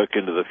 but can look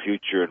into the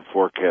future and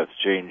forecast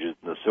changes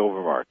in the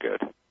silver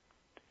market.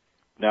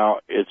 Now,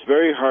 it's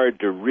very hard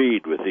to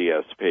read with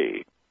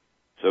ESP,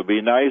 so it'd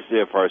be nice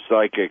if our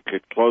psychic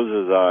could close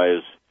his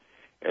eyes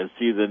and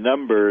see the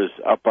numbers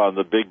up on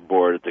the big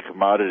board at the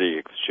commodity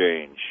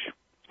exchange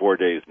 4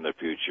 days in the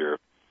future,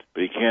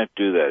 but he can't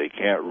do that. He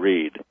can't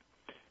read.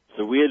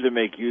 So we had to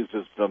make use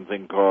of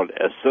something called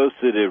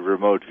associative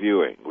remote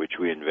viewing, which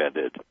we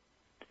invented.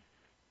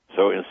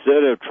 So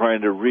instead of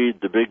trying to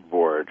read the big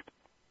board,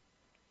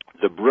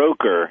 the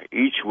broker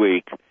each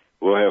week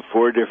will have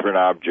 4 different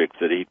objects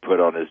that he'd put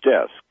on his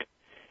desk.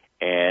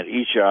 And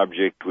each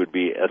object would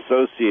be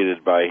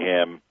associated by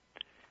him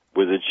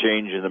with a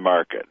change in the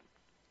market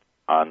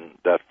on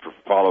that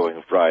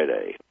following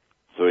Friday.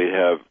 So he'd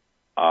have,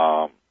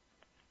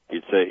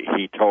 he'd say,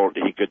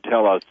 he could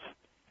tell us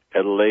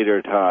at a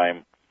later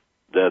time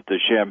that the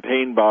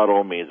champagne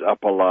bottle means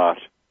up a lot,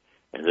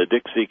 and the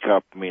Dixie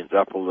cup means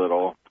up a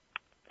little,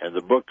 and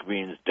the book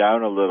means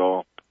down a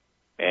little,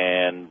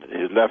 and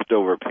his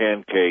leftover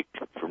pancake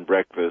from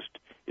breakfast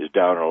is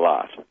down a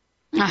lot.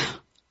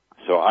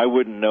 So I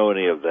wouldn't know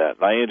any of that.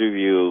 I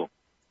interview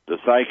the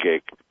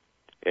psychic,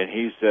 and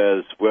he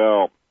says,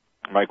 well,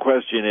 my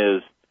question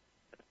is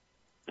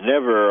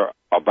never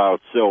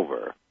about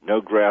silver,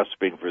 no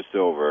grasping for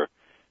silver.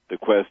 The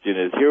question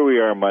is, here we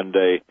are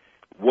Monday,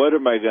 what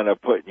am I going to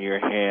put in your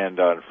hand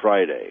on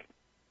Friday?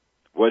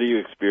 What do you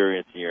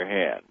experience in your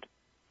hand?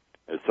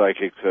 The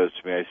psychic says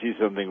to me, I see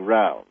something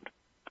round,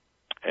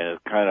 and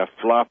it's kind of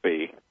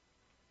floppy,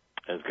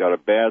 and it's got a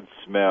bad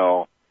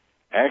smell.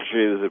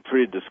 Actually, it's a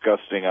pretty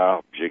disgusting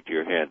object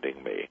you're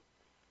handing me.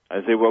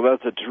 I say, well,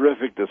 that's a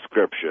terrific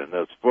description.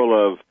 That's full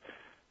of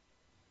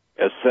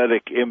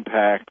aesthetic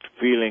impact,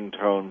 feeling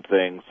tone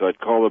things. So I'd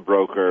call the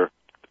broker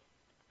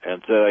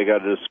and said, I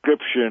got a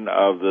description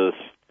of this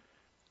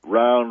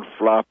round,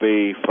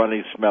 floppy,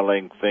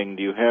 funny-smelling thing.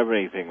 Do you have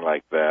anything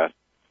like that?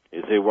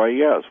 He'd say, why,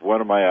 yes.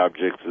 One of my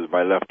objects is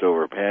my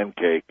leftover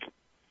pancake.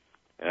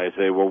 And I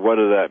say, well, what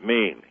does that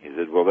mean? He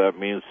said, well, that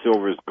means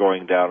silver's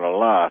going down a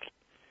lot.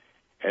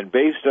 And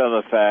based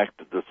on the fact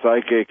that the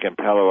psychic in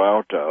Palo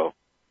Alto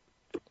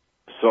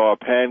saw a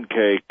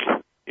pancake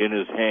in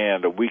his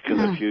hand a week in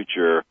the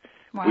future,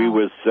 wow, we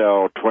would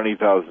sell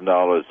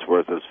 $20,000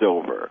 worth of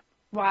silver.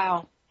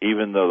 Wow.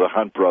 Even though the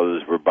Hunt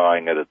brothers were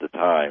buying it at the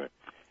time.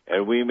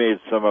 And we made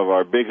some of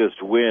our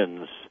biggest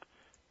wins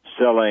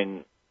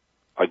selling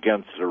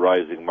against the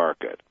rising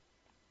market.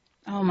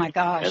 Oh, my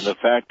gosh. And the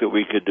fact that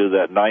we could do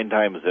that 9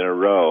 times in a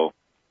row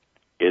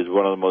is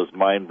one of the most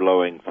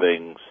mind-blowing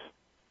things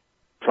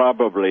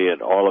probably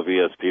in all of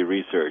ESP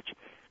research.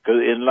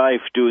 Because in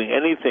life, doing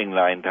anything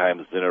 9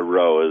 times in a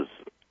row is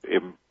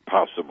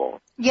impossible.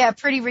 Yeah,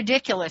 pretty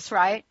ridiculous,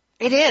 right?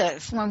 It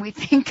is when we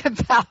think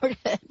about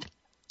it.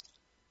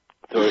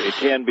 So it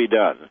can be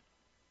done.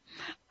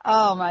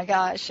 Oh my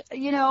gosh.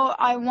 You know,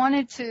 I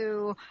wanted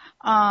to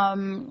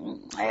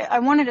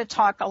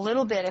talk a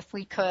little bit, if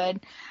we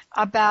could,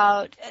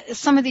 about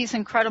some of these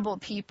incredible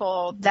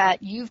people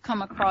that you've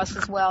come across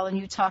as well, and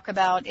you talk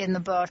about in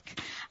the book.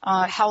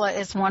 Hella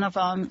is one of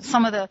them.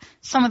 Some of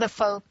the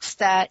folks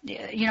that,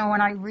 you know, when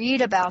I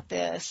read about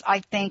this, I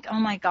think, oh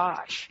my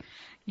gosh,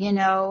 you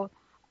know,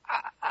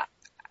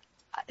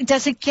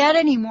 does it get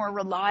any more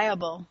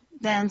reliable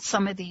than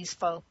some of these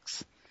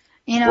folks?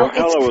 You know, well,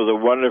 Hella was a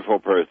wonderful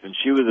person.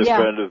 She was a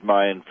friend of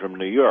mine from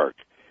New York.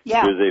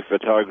 Yeah. She was a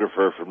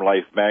photographer from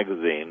Life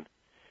magazine.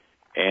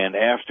 And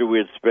after we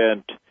had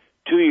spent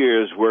 2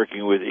 years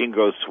working with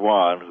Ingo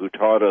Swann, who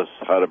taught us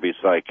how to be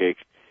psychic,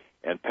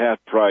 and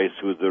Pat Price,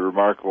 who was a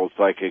remarkable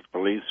psychic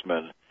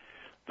policeman,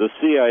 the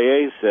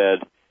CIA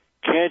said,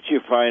 can't you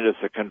find us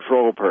a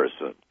control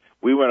person?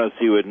 We want to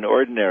see what an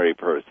ordinary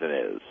person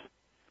is.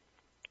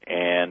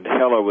 And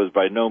Hella was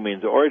by no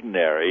means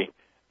ordinary,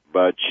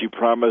 but she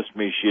promised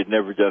me she had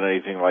never done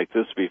anything like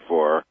this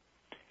before,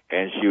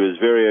 and she was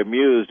very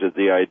amused at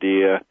the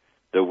idea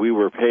that we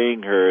were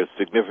paying her a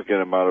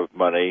significant amount of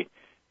money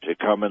to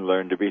come and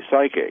learn to be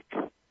psychic.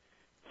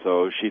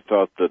 So she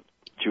thought that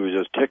she was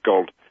just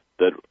tickled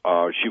that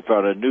she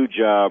found a new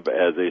job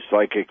as a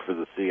psychic for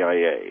the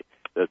CIA.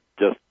 That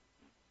just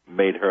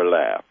made her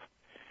laugh.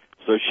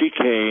 So she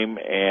came,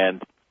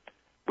 and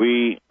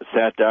we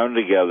sat down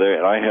together,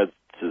 and I had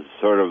to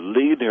sort of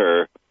lead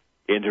her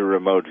into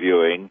remote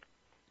viewing,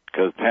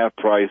 because Pat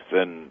Price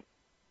and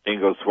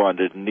Ingo Swann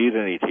didn't need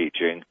any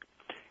teaching,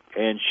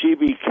 and she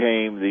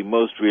became the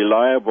most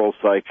reliable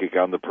psychic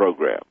on the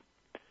program.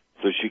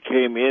 So she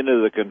came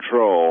into the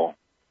control,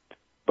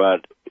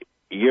 but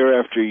year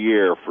after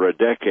year, for a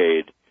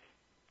decade,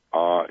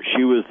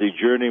 she was the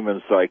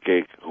journeyman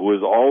psychic who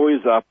was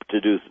always up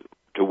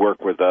to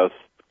work with us.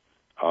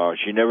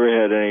 She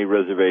never had any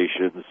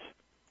reservations,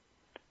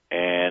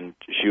 and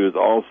she was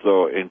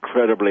also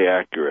incredibly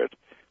accurate.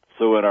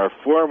 So in our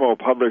formal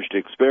published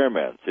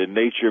experiments in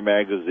Nature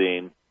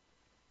magazine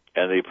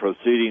and the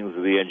Proceedings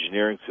of the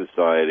Engineering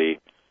Society,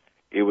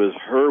 it was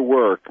her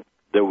work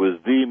that was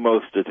the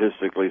most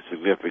statistically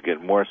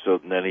significant, more so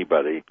than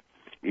anybody,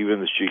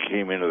 even as she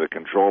came into the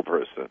control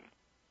person.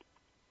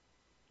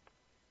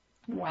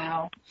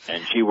 Wow.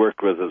 And she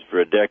worked with us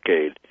for a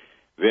decade,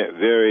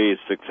 very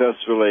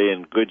successfully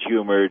and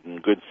good-humored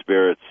and good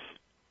spirits.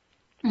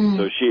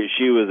 So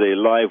she was a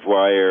live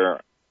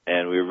wire,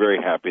 and we were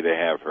very happy to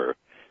have her.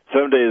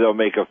 Someday they'll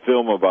make a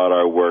film about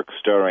our work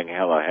starring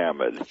Hella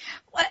Hamid.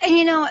 Well,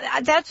 you know,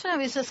 that's what I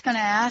was just going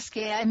to ask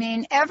you. I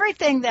mean,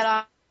 everything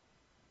that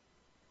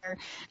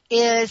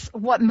is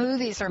what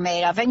movies are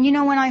made of. And, you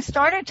know, when I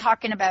started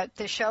talking about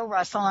the show,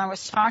 Russell, and I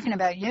was talking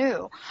about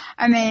you,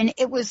 I mean,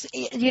 it was,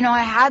 you know,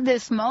 I had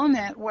this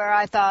moment where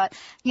I thought,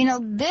 you know,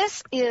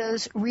 this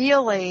is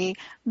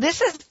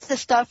the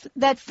stuff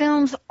that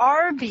films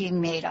are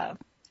being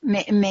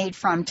made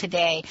from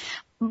today.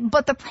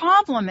 But the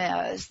problem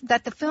is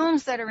that the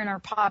films that are in our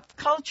pop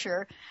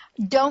culture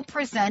don't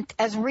present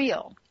as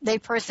real. They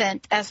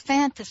present as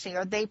fantasy,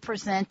 or they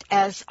present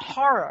as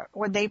horror,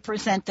 or they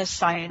present as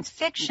science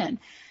fiction.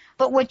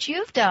 But what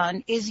you've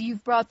done is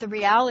you've brought the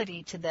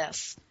reality to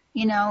this,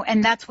 you know,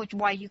 and that's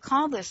why you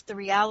call this the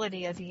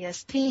reality of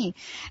ESP.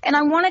 And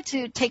I wanted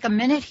to take a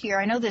minute here.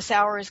 I know this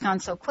hour has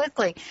gone so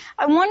quickly.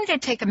 I wanted to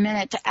take a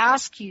minute to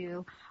ask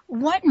you,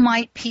 what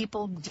might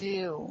people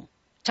do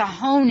to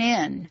hone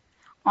in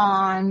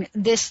on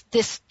this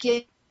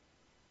gift?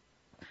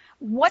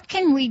 What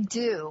can we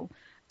do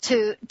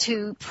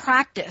to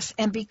practice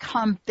and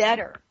become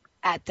better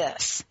at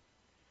this?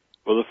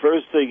 Well, the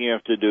first thing you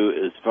have to do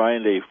is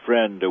find a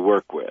friend to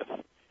work with.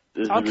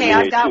 Okay,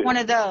 I've got one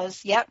of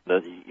those. Yep.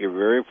 You're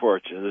very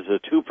fortunate.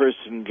 It's a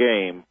two-person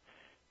game,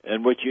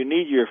 and what you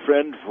need your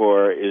friend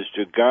for is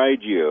to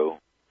guide you.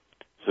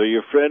 So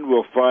your friend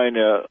will find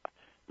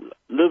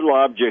little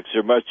objects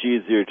are much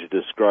easier to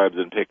describe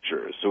than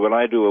pictures. So when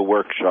I do a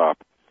workshop,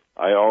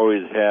 I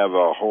always have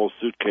a whole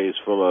suitcase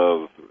full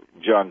of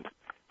junk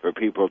for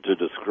people to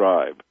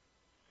describe.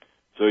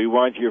 So you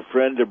want your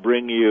friend to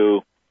bring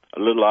you a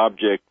little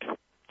object,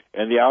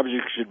 and the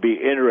object should be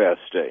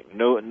interesting.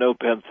 No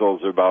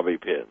pencils or bobby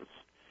pins.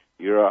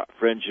 Your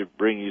friend should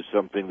bring you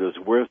something that's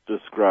worth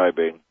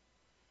describing.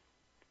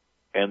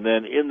 And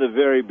then in the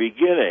very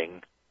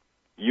beginning,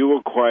 you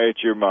will quiet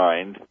your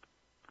mind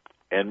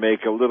and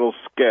make a little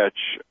sketch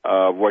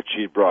of what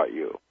she brought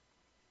you.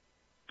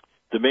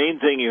 The main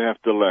thing you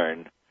have to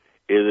learn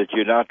is that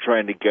you're not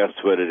trying to guess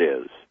what it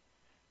is.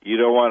 You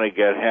don't want to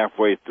get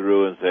halfway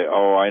through and say,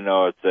 oh, I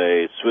know it's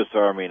a Swiss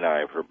Army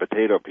knife or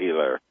potato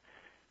peeler.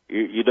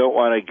 You don't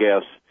want to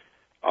guess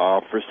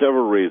for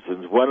several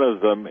reasons. One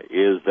of them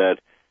is that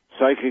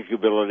psychic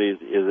abilities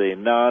is a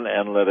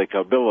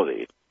non-analytical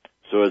ability.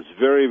 So it's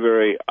very,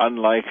 very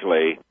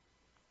unlikely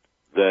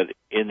that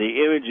in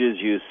the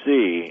images you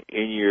see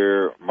in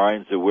your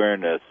mind's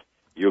awareness,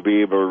 you'll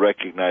be able to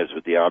recognize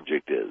what the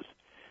object is.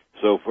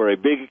 So for a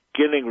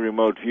beginning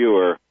remote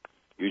viewer,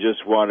 you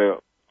just want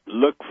to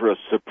look for a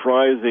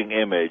surprising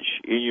image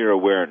in your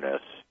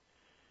awareness.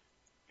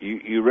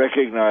 You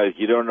recognize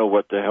you don't know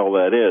what the hell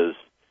that is,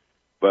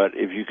 but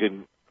if you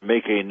can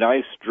make a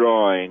nice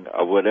drawing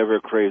of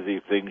whatever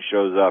crazy thing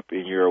shows up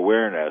in your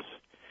awareness,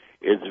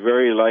 it's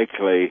very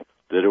likely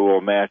that it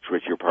will match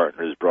what your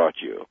partner has brought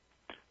you.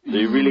 So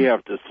you really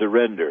have to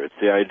surrender. It's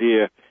the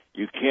idea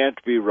you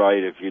can't be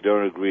right if you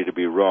don't agree to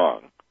be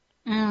wrong.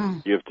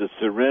 You have to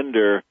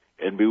surrender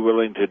and be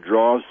willing to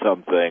draw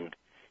something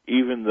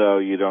even though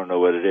you don't know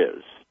what it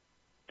is.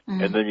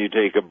 And then you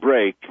take a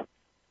break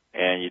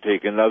and you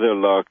take another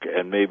look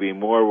and maybe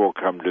more will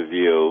come to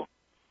view.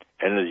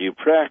 And as you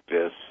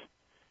practice,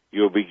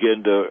 you'll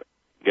begin to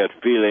get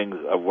feelings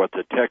of what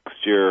the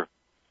texture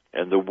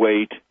and the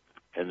weight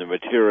and the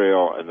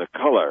material and the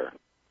color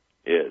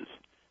is.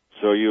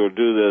 So you'll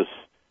do this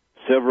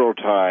several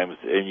times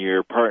and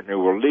your partner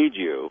will lead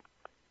you.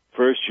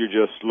 First,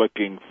 you're just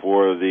looking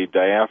for the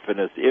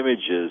diaphanous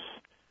images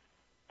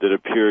that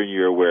appear in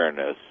your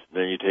awareness.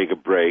 Then you take a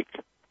break.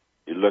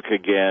 You look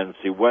again,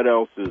 see what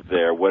else is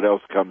there, what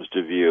else comes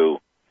to view.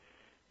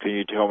 Can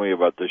you tell me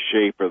about the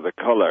shape or the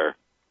color?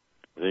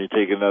 Then you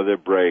take another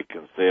break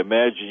and say,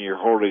 imagine you're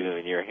holding it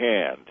in your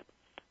hand.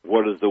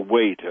 What is the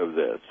weight of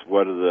this?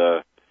 What does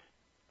the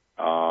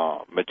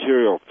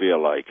material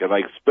feel like? And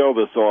I spell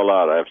this all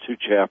out. I have 2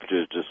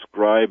 chapters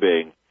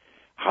describing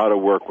how to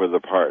work with a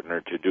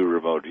partner to do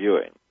remote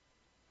viewing.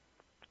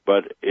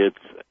 But it's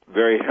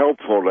very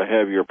helpful to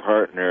have your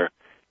partner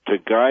to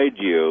guide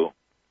you,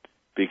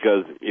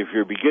 because if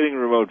you're a beginning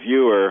remote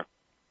viewer,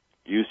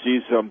 you see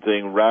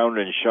something round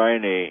and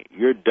shiny,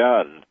 you're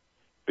done,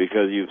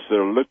 because you've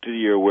sort of looked at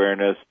your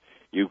awareness,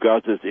 you've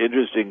got this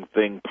interesting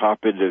thing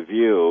pop into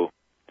view,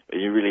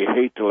 and you really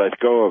hate to let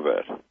go of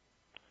it.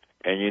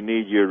 And you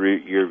need your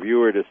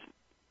viewer to,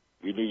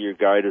 you need your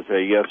guide to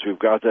say, yes, we've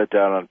got that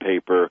down on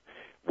paper.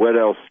 What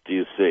else do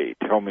you see?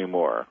 Tell me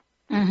more.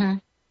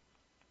 And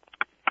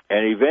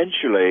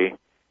eventually,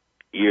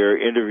 your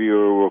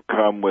interviewer will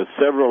come with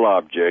several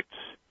objects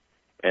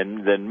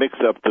and then mix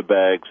up the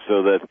bag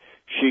so that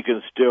she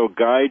can still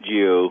guide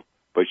you,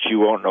 but she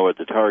won't know what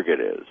the target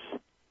is.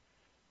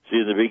 See,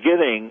 in the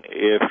beginning,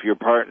 if your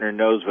partner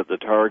knows what the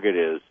target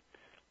is,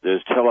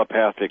 there's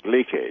telepathic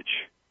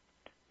leakage.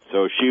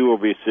 So she will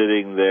be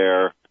sitting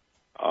there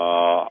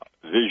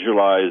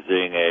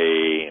visualizing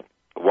a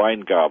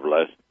wine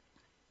goblet,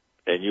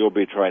 and you'll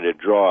be trying to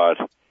draw it,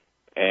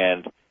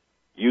 and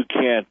you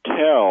can't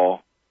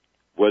tell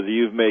whether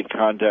you've made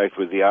contact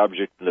with the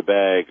object in the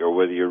bag or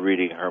whether you're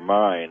reading her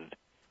mind.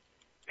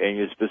 And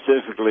you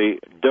specifically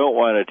don't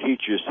want to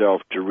teach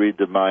yourself to read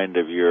the mind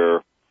of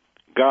your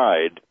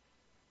guide,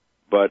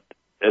 but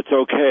it's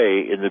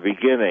okay in the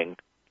beginning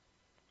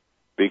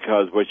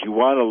because what you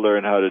want to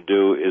learn how to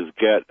do is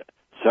get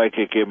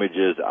psychic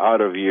images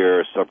out of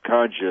your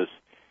subconscious,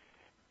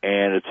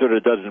 and it sort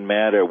of doesn't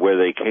matter where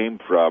they came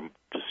from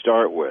to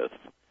start with.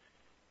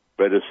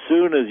 But as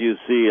soon as you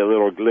see a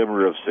little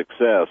glimmer of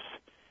success,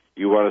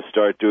 you want to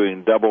start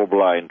doing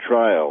double-blind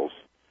trials,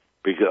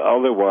 because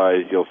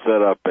otherwise you'll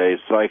set up a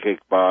psychic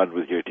bond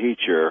with your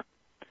teacher,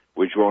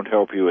 which won't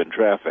help you in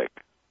traffic.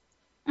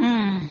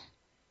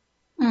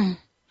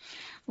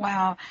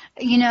 Wow.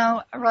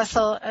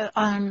 Russell,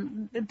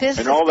 this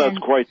and all that's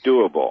quite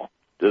doable.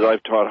 That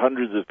I've taught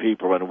hundreds of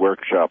people in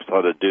workshops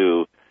how to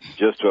do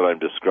just what I'm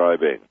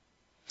describing.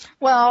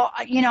 Well,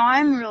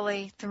 I'm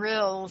really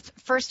thrilled.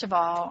 First of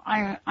all,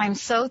 I'm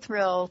so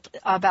thrilled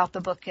about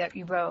the book that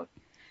you wrote.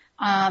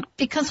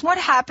 Because what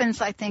happens,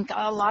 I think,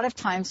 a lot of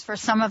times for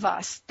some of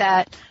us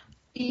that,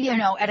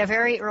 at a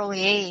very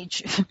early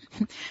age,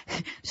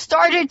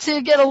 started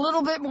to get a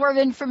little bit more of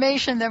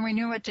information than we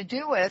knew what to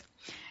do with,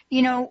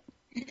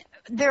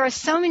 there are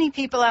so many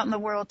people out in the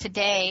world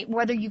today,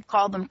 whether you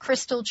call them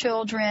crystal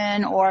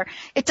children or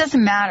it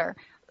doesn't matter.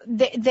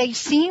 They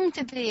seem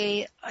to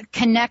be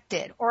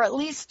connected, or at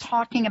least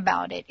talking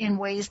about it in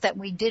ways that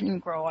we didn't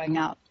growing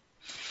up.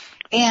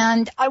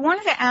 And I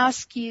wanted to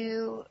ask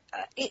you,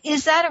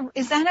 is that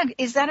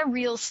a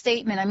real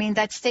statement? I mean,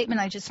 that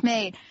statement I just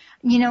made.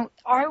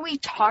 Are we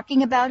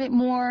talking about it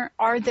more?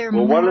 Are there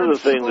more? Well, one of the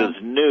things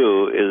that's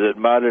new is that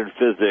modern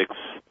physics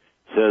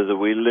says that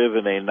we live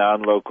in a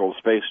non-local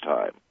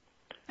space-time.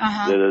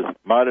 That is,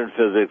 modern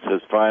physics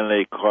has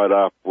finally caught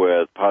up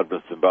with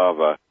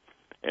Padmasambhava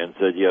and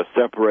said, yes,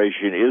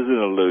 separation is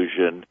an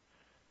illusion.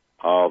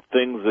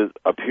 Things that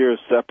appear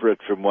separate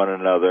from one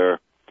another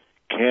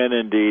can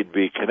indeed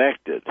be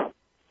connected,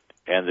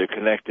 and they're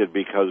connected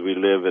because we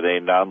live in a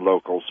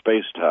non-local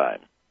space-time.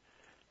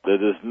 That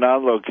this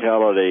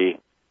non-locality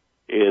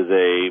is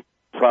a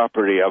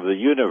property of the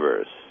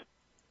universe.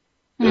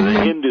 The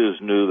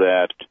Hindus knew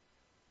that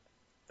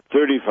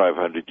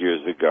 3,500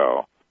 years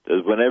ago,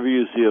 that whenever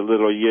you see a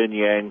little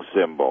yin-yang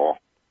symbol,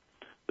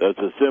 that's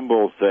a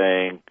symbol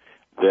saying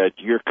that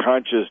your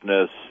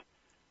consciousness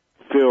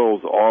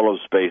fills all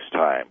of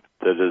space-time.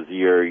 That is,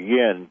 your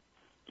yin,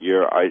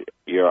 your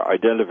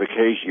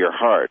identification, your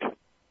heart,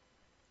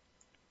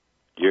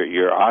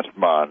 your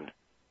Atman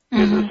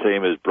is the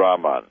same as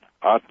Brahman.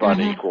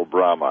 Atman equal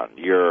Brahman.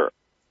 Your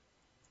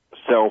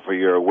self or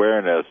your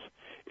awareness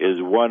is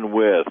one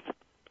with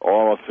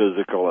all of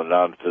physical and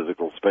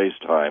non-physical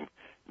space-time,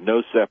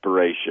 no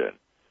separation.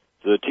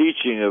 So the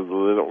teaching of the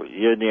little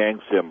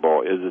yin-yang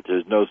symbol is that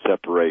there's no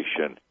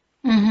separation.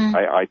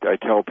 I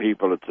tell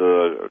people it's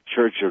a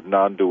church of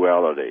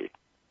non-duality.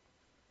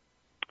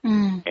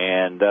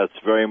 And that's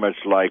very much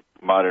like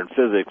modern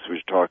physics,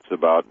 which talks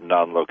about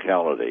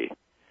non-locality,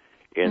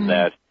 in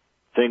that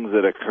things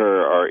that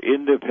occur are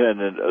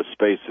independent of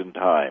space and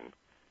time.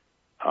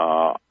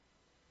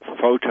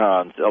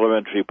 Photons,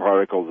 elementary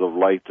particles of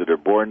light that are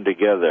born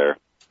together,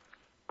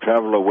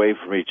 travel away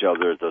from each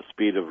other at the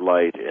speed of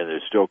light, and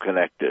they're still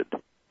connected.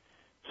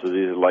 So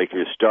these are like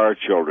your star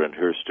children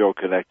who are still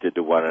connected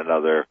to one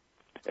another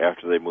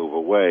after they move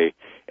away.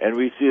 And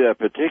we see that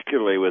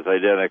particularly with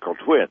identical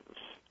twins.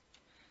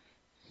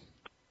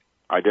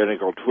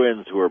 Identical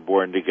twins who are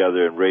born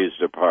together and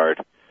raised apart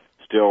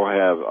still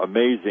have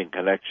amazing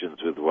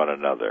connections with one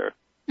another.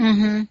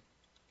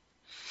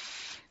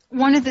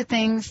 One of the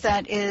things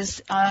that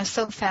is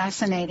so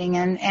fascinating,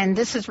 and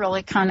this is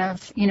really kind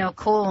of,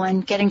 cool,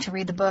 and getting to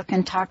read the book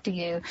and talk to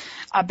you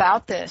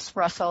about this,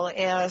 Russell,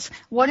 is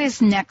what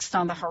is next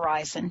on the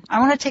horizon. I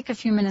want to take a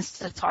few minutes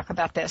to talk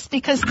about this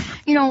because,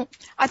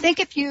 I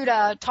think if you'd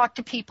talked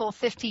to people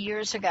 50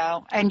 years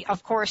ago, and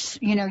of course,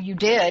 you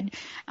did,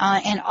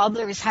 and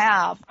others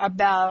have,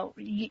 about,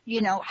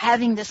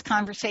 having this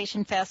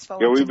conversation fast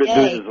forward we've today.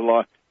 been doing this a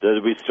lot.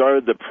 We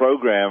started the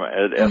program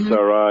at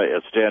SRI,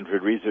 at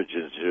Stanford Research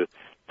Institute.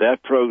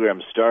 That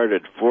program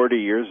started 40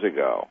 years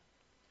ago.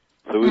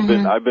 So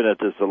I've been at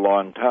this a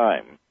long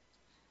time.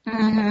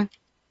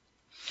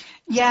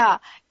 Yeah.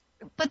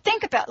 But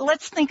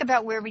let's think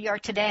about where we are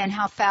today and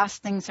how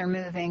fast things are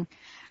moving.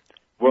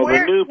 Well,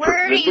 where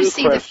do you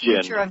see the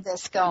future of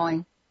this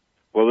going?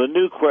 Well, the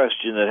new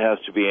question that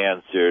has to be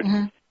answered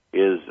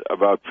is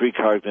about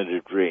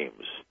precognitive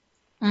dreams.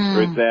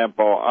 For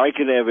example, I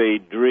can have a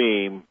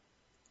dream.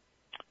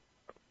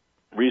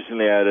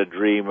 Recently I had a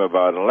dream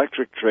about an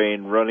electric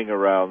train running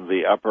around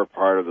the upper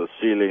part of the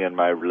ceiling in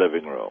my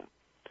living room.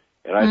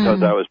 And I thought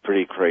that was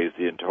pretty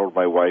crazy and told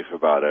my wife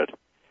about it.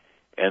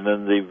 And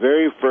then the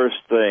very first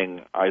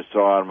thing I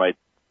saw on my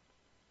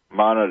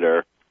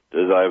monitor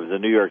is I have the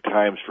New York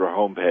Times for a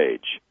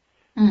homepage.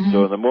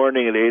 So in the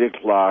morning at 8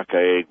 o'clock,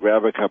 I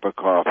grab a cup of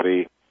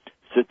coffee,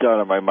 sit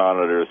down at my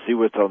monitor, see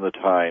what's on the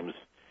Times,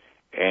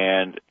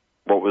 and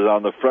what was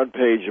on the front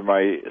page of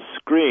my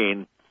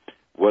screen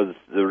was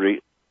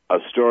a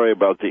story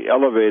about the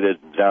elevated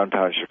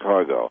downtown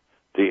Chicago.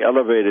 The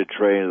elevated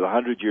train is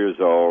 100 years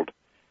old,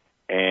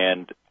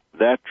 and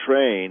that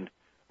train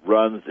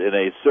runs in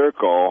a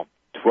circle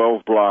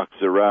 12 blocks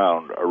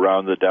around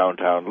the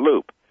downtown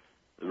loop.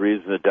 the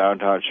reason that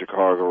downtown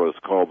Chicago is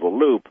called the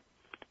Loop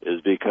is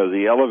because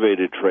the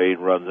elevated train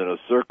runs in a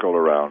circle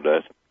around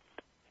it,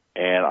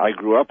 and I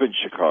grew up in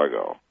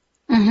Chicago.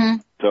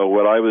 Mm-hmm. So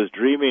what I was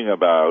dreaming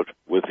about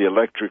with the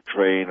electric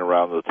train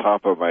around the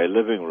top of my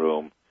living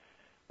room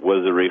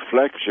was a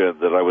reflection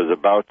that I was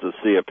about to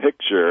see a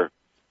picture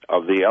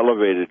of the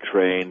elevated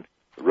train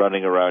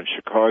running around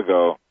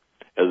Chicago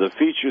as a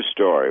feature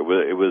story.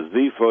 It was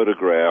the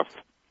photograph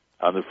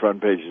on the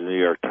front page of the New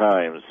York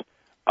Times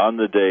on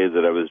the day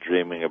that I was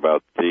dreaming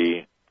about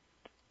the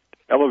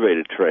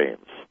elevated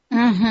trains.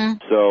 Mm-hmm.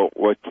 So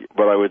what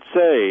I would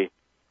say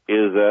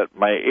is that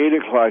my 8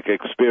 o'clock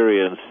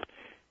experience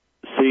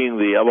seeing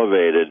the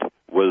elevated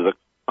was the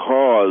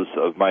cause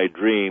of my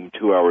dream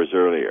 2 hours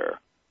earlier.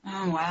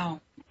 Oh,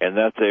 wow. And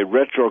that's a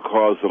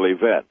retrocausal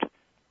event.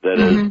 That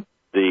is,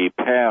 the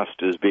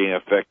past is being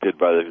affected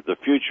by the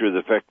future is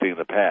affecting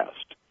the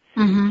past.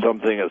 Mm-hmm.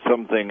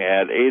 Something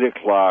at 8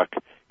 o'clock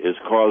is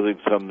causing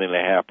something to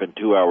happen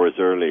 2 hours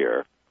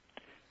earlier.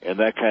 And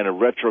that kind of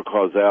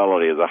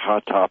retrocausality is a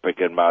hot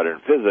topic in modern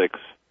physics,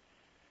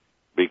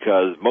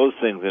 because most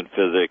things in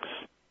physics,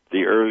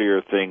 the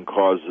earlier thing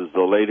causes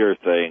the later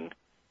thing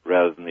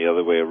rather than the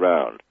other way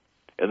around.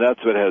 And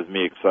that's what has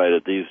me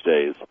excited these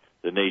days,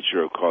 the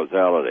nature of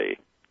causality.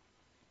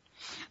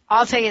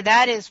 I'll tell you,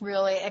 that is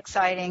really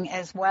exciting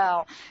as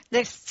well.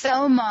 There's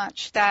so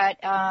much that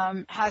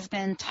has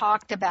been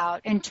talked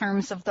about in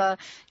terms of the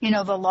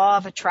law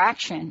of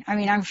attraction. I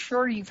mean, I'm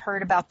sure you've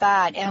heard about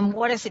that. And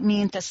what does it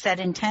mean to set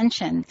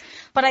intention?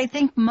 But I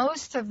think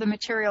most of the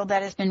material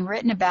that has been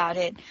written about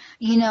it,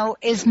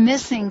 is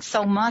missing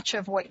so much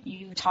of what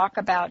you talk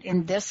about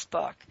in this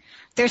book.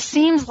 There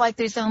seems like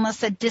there's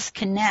almost a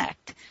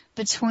disconnect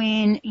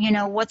between,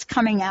 what's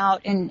coming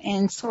out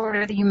in sort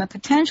of the human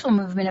potential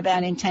movement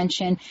about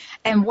intention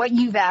and what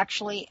you've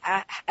actually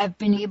have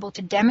been able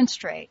to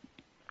demonstrate,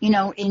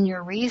 in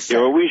your research.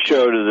 Yeah, what we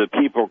showed is that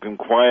people can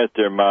quiet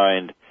their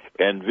mind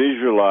and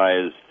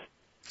visualize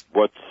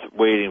what's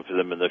waiting for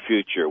them in the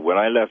future. When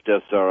I left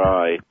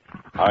SRI,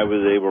 I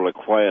was able to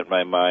quiet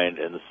my mind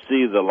and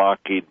see the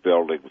Lockheed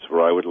buildings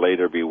where I would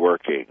later be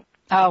working.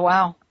 Oh,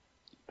 wow.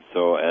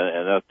 So,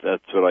 and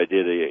that's what I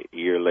did a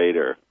year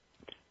later.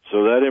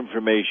 So that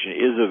information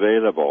is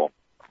available.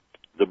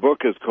 The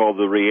book is called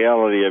The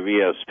Reality of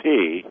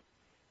ESP,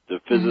 The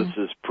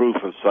Physicist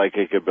Proof of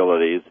Psychic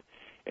Abilities,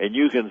 and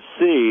you can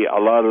see a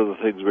lot of the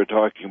things we're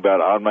talking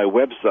about on my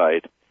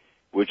website,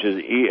 which is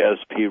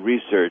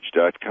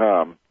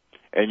espresearch.com,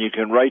 and you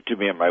can write to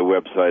me at my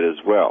website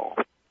as well.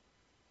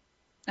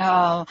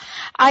 Oh,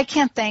 I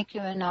can't thank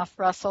you enough,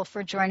 Russell,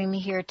 for joining me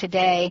here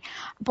today.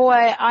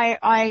 Boy,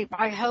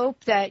 I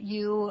hope that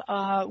you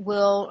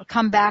will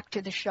come back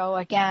to the show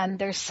again.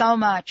 There's so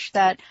much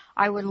that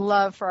I would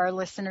love for our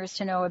listeners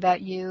to know about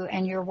you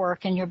and your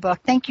work and your book.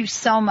 Thank you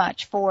so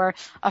much for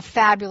a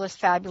fabulous,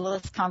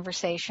 fabulous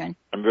conversation.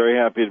 I'm very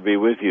happy to be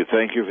with you.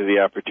 Thank you for the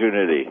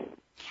opportunity.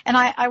 And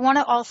I want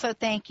to also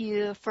thank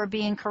you for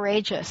being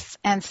courageous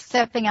and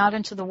stepping out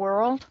into the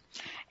world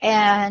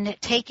and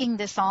taking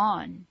this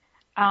on.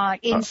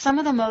 In some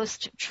of the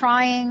most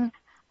trying,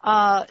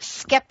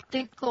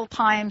 skeptical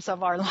times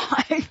of our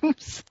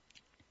lives.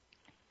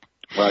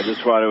 Well, I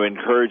just want to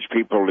encourage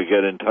people to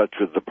get in touch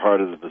with the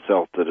part of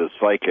themselves that is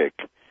psychic,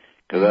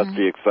 because that's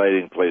the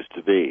exciting place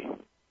to be.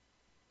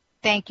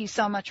 Thank you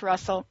so much,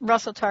 Russell.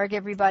 Russell Targ,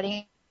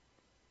 everybody.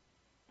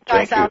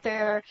 Thank Guys out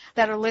there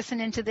that are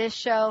listening to this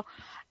show,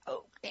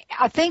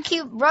 I think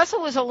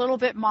Russell was a little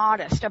bit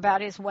modest about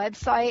his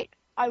website.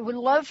 I would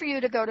love for you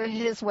to go to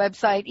his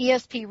website,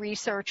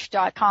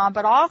 espresearch.com,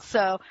 but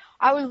also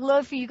I would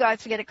love for you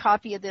guys to get a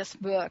copy of this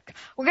book.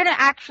 We're going to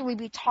actually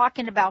be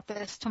talking about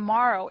this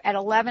tomorrow at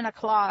 11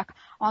 o'clock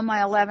on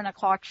my 11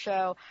 o'clock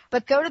show.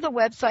 But go to the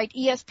website,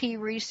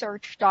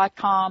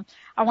 espresearch.com.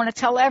 I want to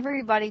tell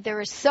everybody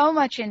there is so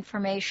much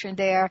information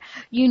there.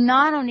 You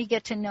not only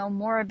get to know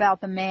more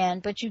about the man,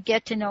 but you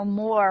get to know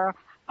more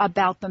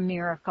about the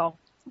miracle.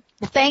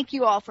 Well, thank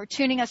you all for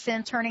tuning us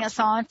in, turning us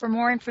on. For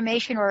more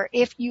information, or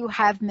if you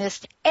have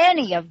missed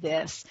any of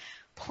this,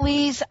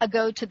 please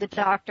go to the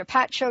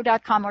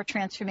drpatshow.com or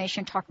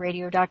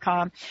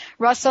transformationtalkradio.com.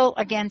 Russell,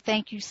 again,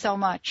 thank you so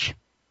much.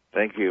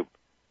 Thank you.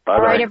 Bye-bye.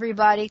 All right,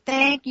 everybody.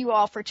 Thank you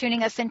all for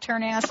tuning us in,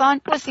 turning us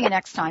on. We'll see you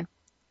next time.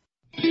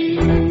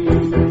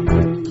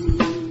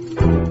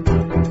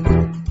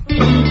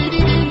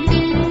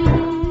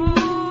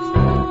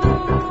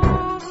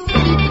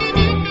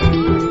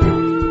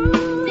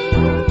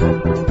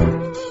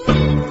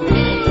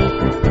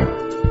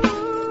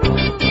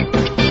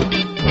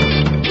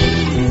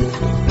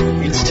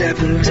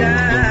 Stepping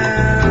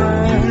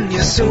down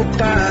your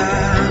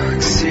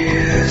soapbox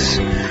is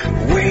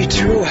way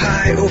too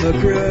high,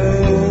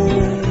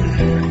 overgrown,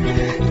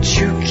 that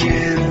you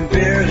can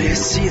barely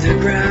see the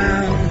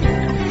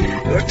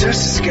ground or touch the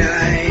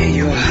sky.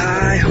 Your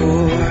high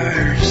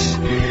horse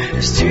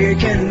is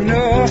taken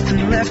off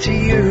and left to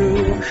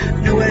you,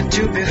 nowhere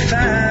to be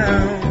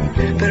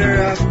found,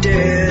 better off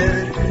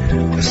dead,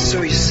 or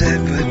so you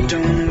said. But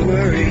don't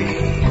worry,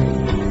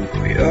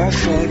 we all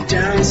fall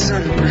down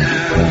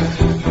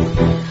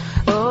somehow.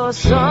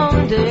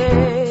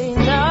 Someday,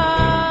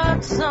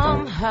 not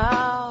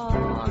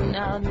somehow,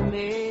 not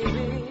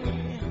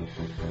maybe,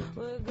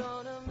 we're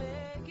gonna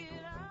make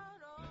it out.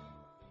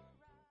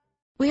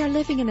 We are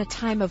living in a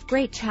time of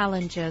great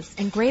challenges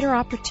and greater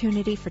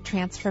opportunity for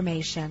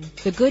transformation.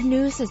 The good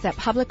news is that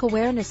public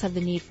awareness of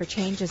the need for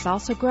change is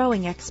also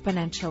growing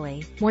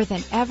exponentially. More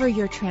than ever,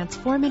 your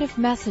transformative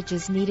message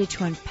is needed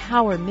to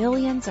empower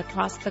millions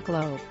across the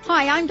globe.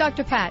 Hi, I'm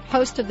Dr. Pat,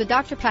 host of the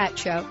Dr. Pat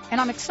Show, and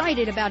I'm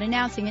excited about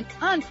announcing an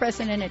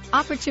unprecedented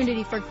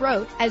opportunity for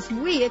growth as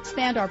we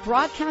expand our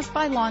broadcast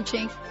by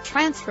launching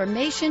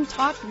Transformation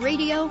Talk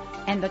Radio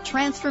and the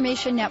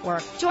Transformation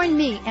Network. Join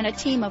me and a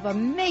team of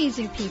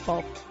amazing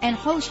people and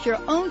host your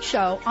own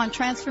show on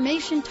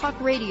Transformation Talk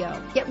Radio.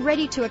 Get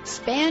ready to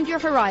expand your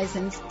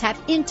horizons, tap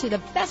into the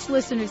best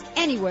listeners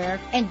anywhere,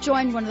 and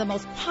join one of the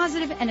most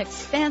positive and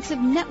expansive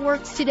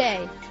networks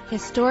today.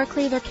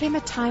 Historically, there came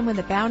a time when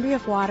the boundary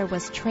of water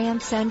was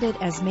transcended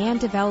as man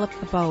developed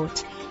the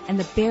boat, and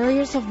the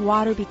barriers of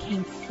water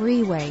became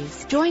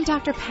freeways. Join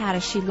Dr. Pat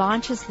as she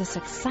launches this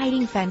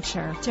exciting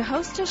venture. To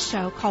host a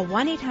show, call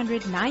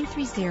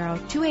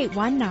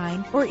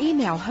 1-800-930-2819 or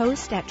email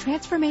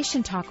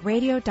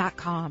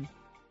host@transformationtalkradio.com.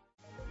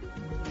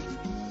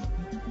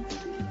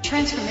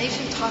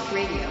 Transformation Talk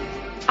Radio,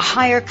 a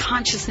higher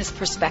consciousness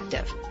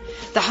perspective.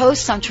 The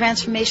hosts on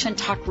Transformation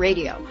Talk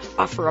Radio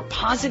offer a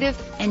positive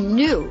and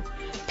new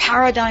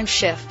paradigm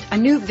shift, a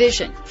new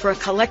vision for a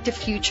collective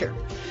future.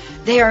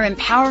 They are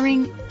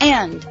empowering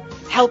and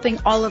helping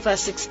all of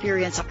us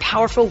experience a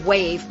powerful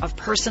wave of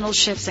personal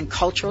shifts and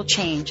cultural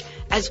change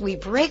as we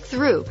break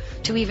through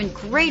to even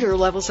greater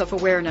levels of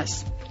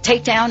awareness.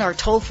 Take down our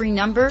toll-free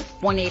number,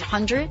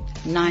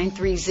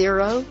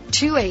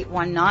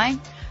 1-800-930-2819.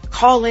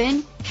 Call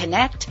in,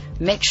 connect,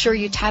 make sure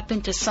you tap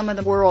into some of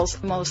the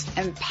world's most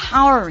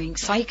empowering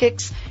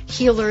psychics,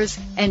 healers,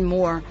 and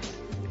more.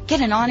 Get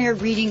an on-air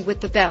reading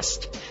with the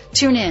best.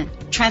 Tune in,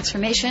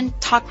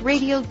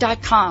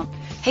 transformationtalkradio.com.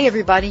 Hey,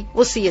 everybody,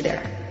 we'll see you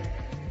there.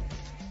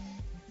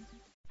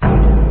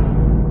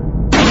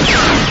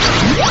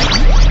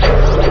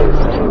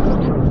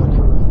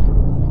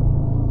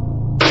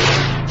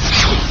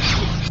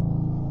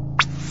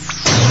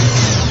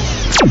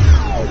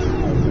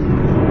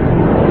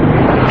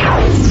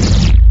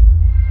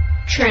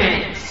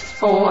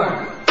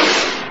 Transform.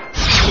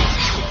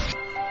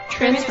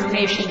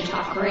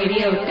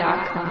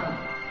 TransformationTalkRadio.com.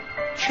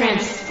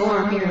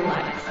 Transform your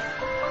life.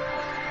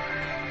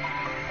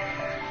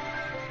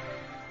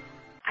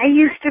 I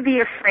used to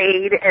be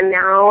afraid, and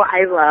now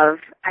I love.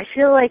 I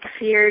feel like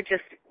fear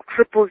just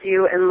cripples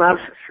you and love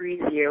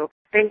frees you.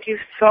 Thank you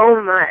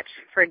so much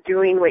for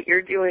doing what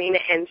you're doing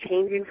and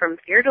changing from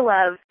fear to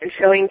love and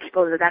showing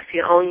people that that's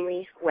the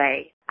only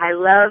way. I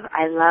love,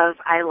 I love,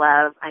 I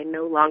love. I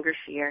no longer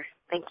fear.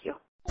 Thank you.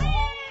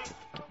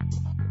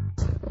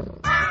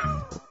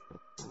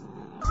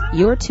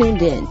 You're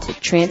tuned in to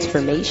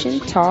Transformation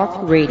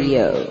Talk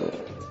Radio.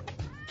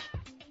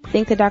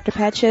 Think the Dr.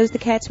 Pat Show's the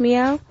cat's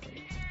meow?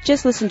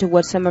 Just listen to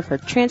what some of her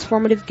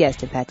transformative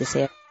guests have had to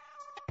say.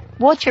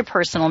 What's your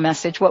personal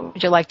message? What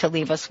would you like to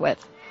leave us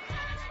with?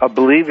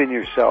 Believe in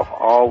yourself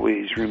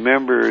always.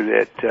 Remember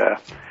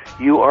that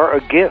you are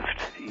a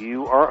gift.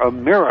 You are a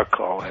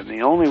miracle, and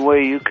the only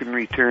way you can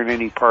return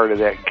any part of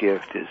that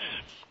gift is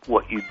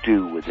what you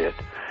do with it.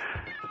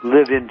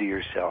 Live into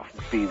yourself.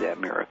 Be that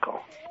miracle.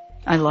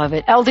 I love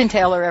it. Eldon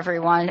Taylor,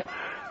 everyone.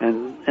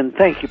 And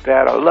thank you,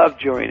 Pat. I love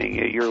joining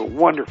you. You're a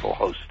wonderful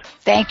host.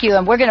 Thank you.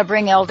 And we're going to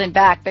bring Eldon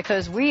back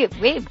because we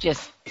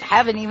just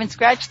haven't even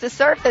scratched the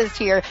surface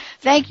here.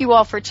 Thank you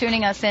all for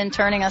tuning us in,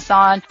 turning us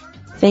on.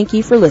 Thank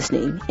you for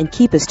listening, and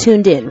keep us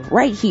tuned in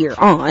right here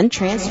on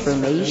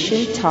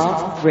Transformation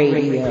Talk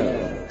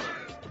Radio.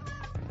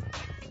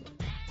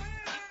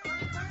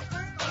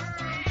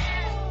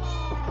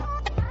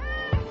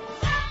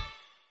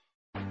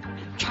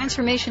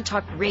 Transformation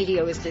Talk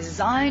Radio is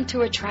designed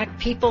to attract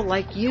people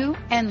like you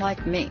and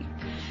like me.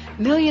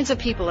 Millions of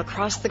people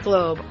across the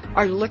globe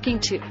are looking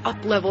to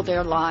up-level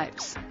their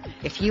lives.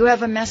 If you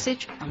have a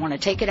message and want to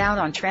take it out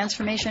on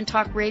Transformation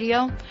Talk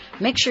Radio,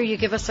 make sure you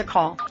give us a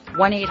call,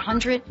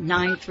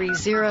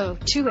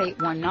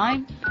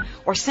 1-800-930-2819,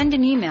 or send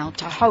an email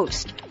to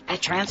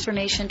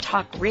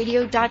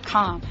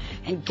host@transformationtalkradio.com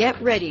and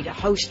get ready to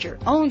host your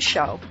own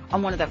show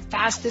on one of the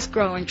fastest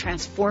growing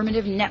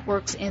transformative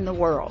networks in the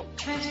world.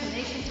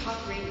 Transformation Talk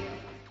Radio.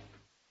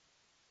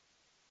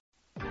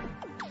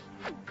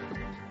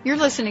 You're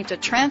listening to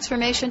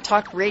Transformation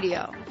Talk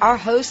Radio. Our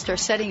hosts are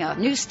setting a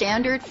new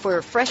standard for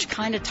a fresh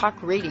kind of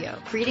talk radio,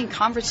 creating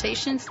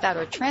conversations that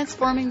are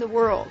transforming the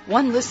world,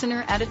 one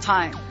listener at a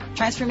time.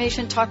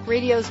 Transformation Talk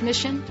Radio's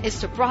mission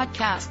is to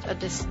broadcast a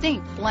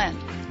distinct blend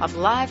of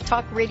live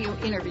talk radio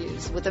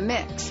interviews with a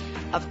mix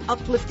of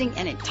uplifting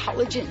and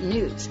intelligent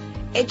news,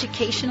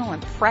 educational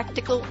and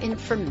practical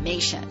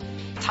information.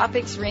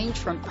 Topics range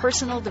from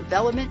personal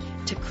development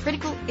to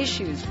critical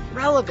issues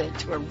relevant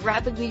to a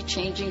rapidly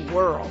changing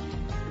world.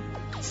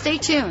 Stay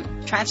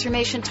tuned.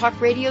 Transformation Talk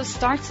Radio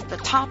starts at the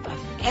top of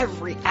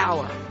every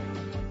hour.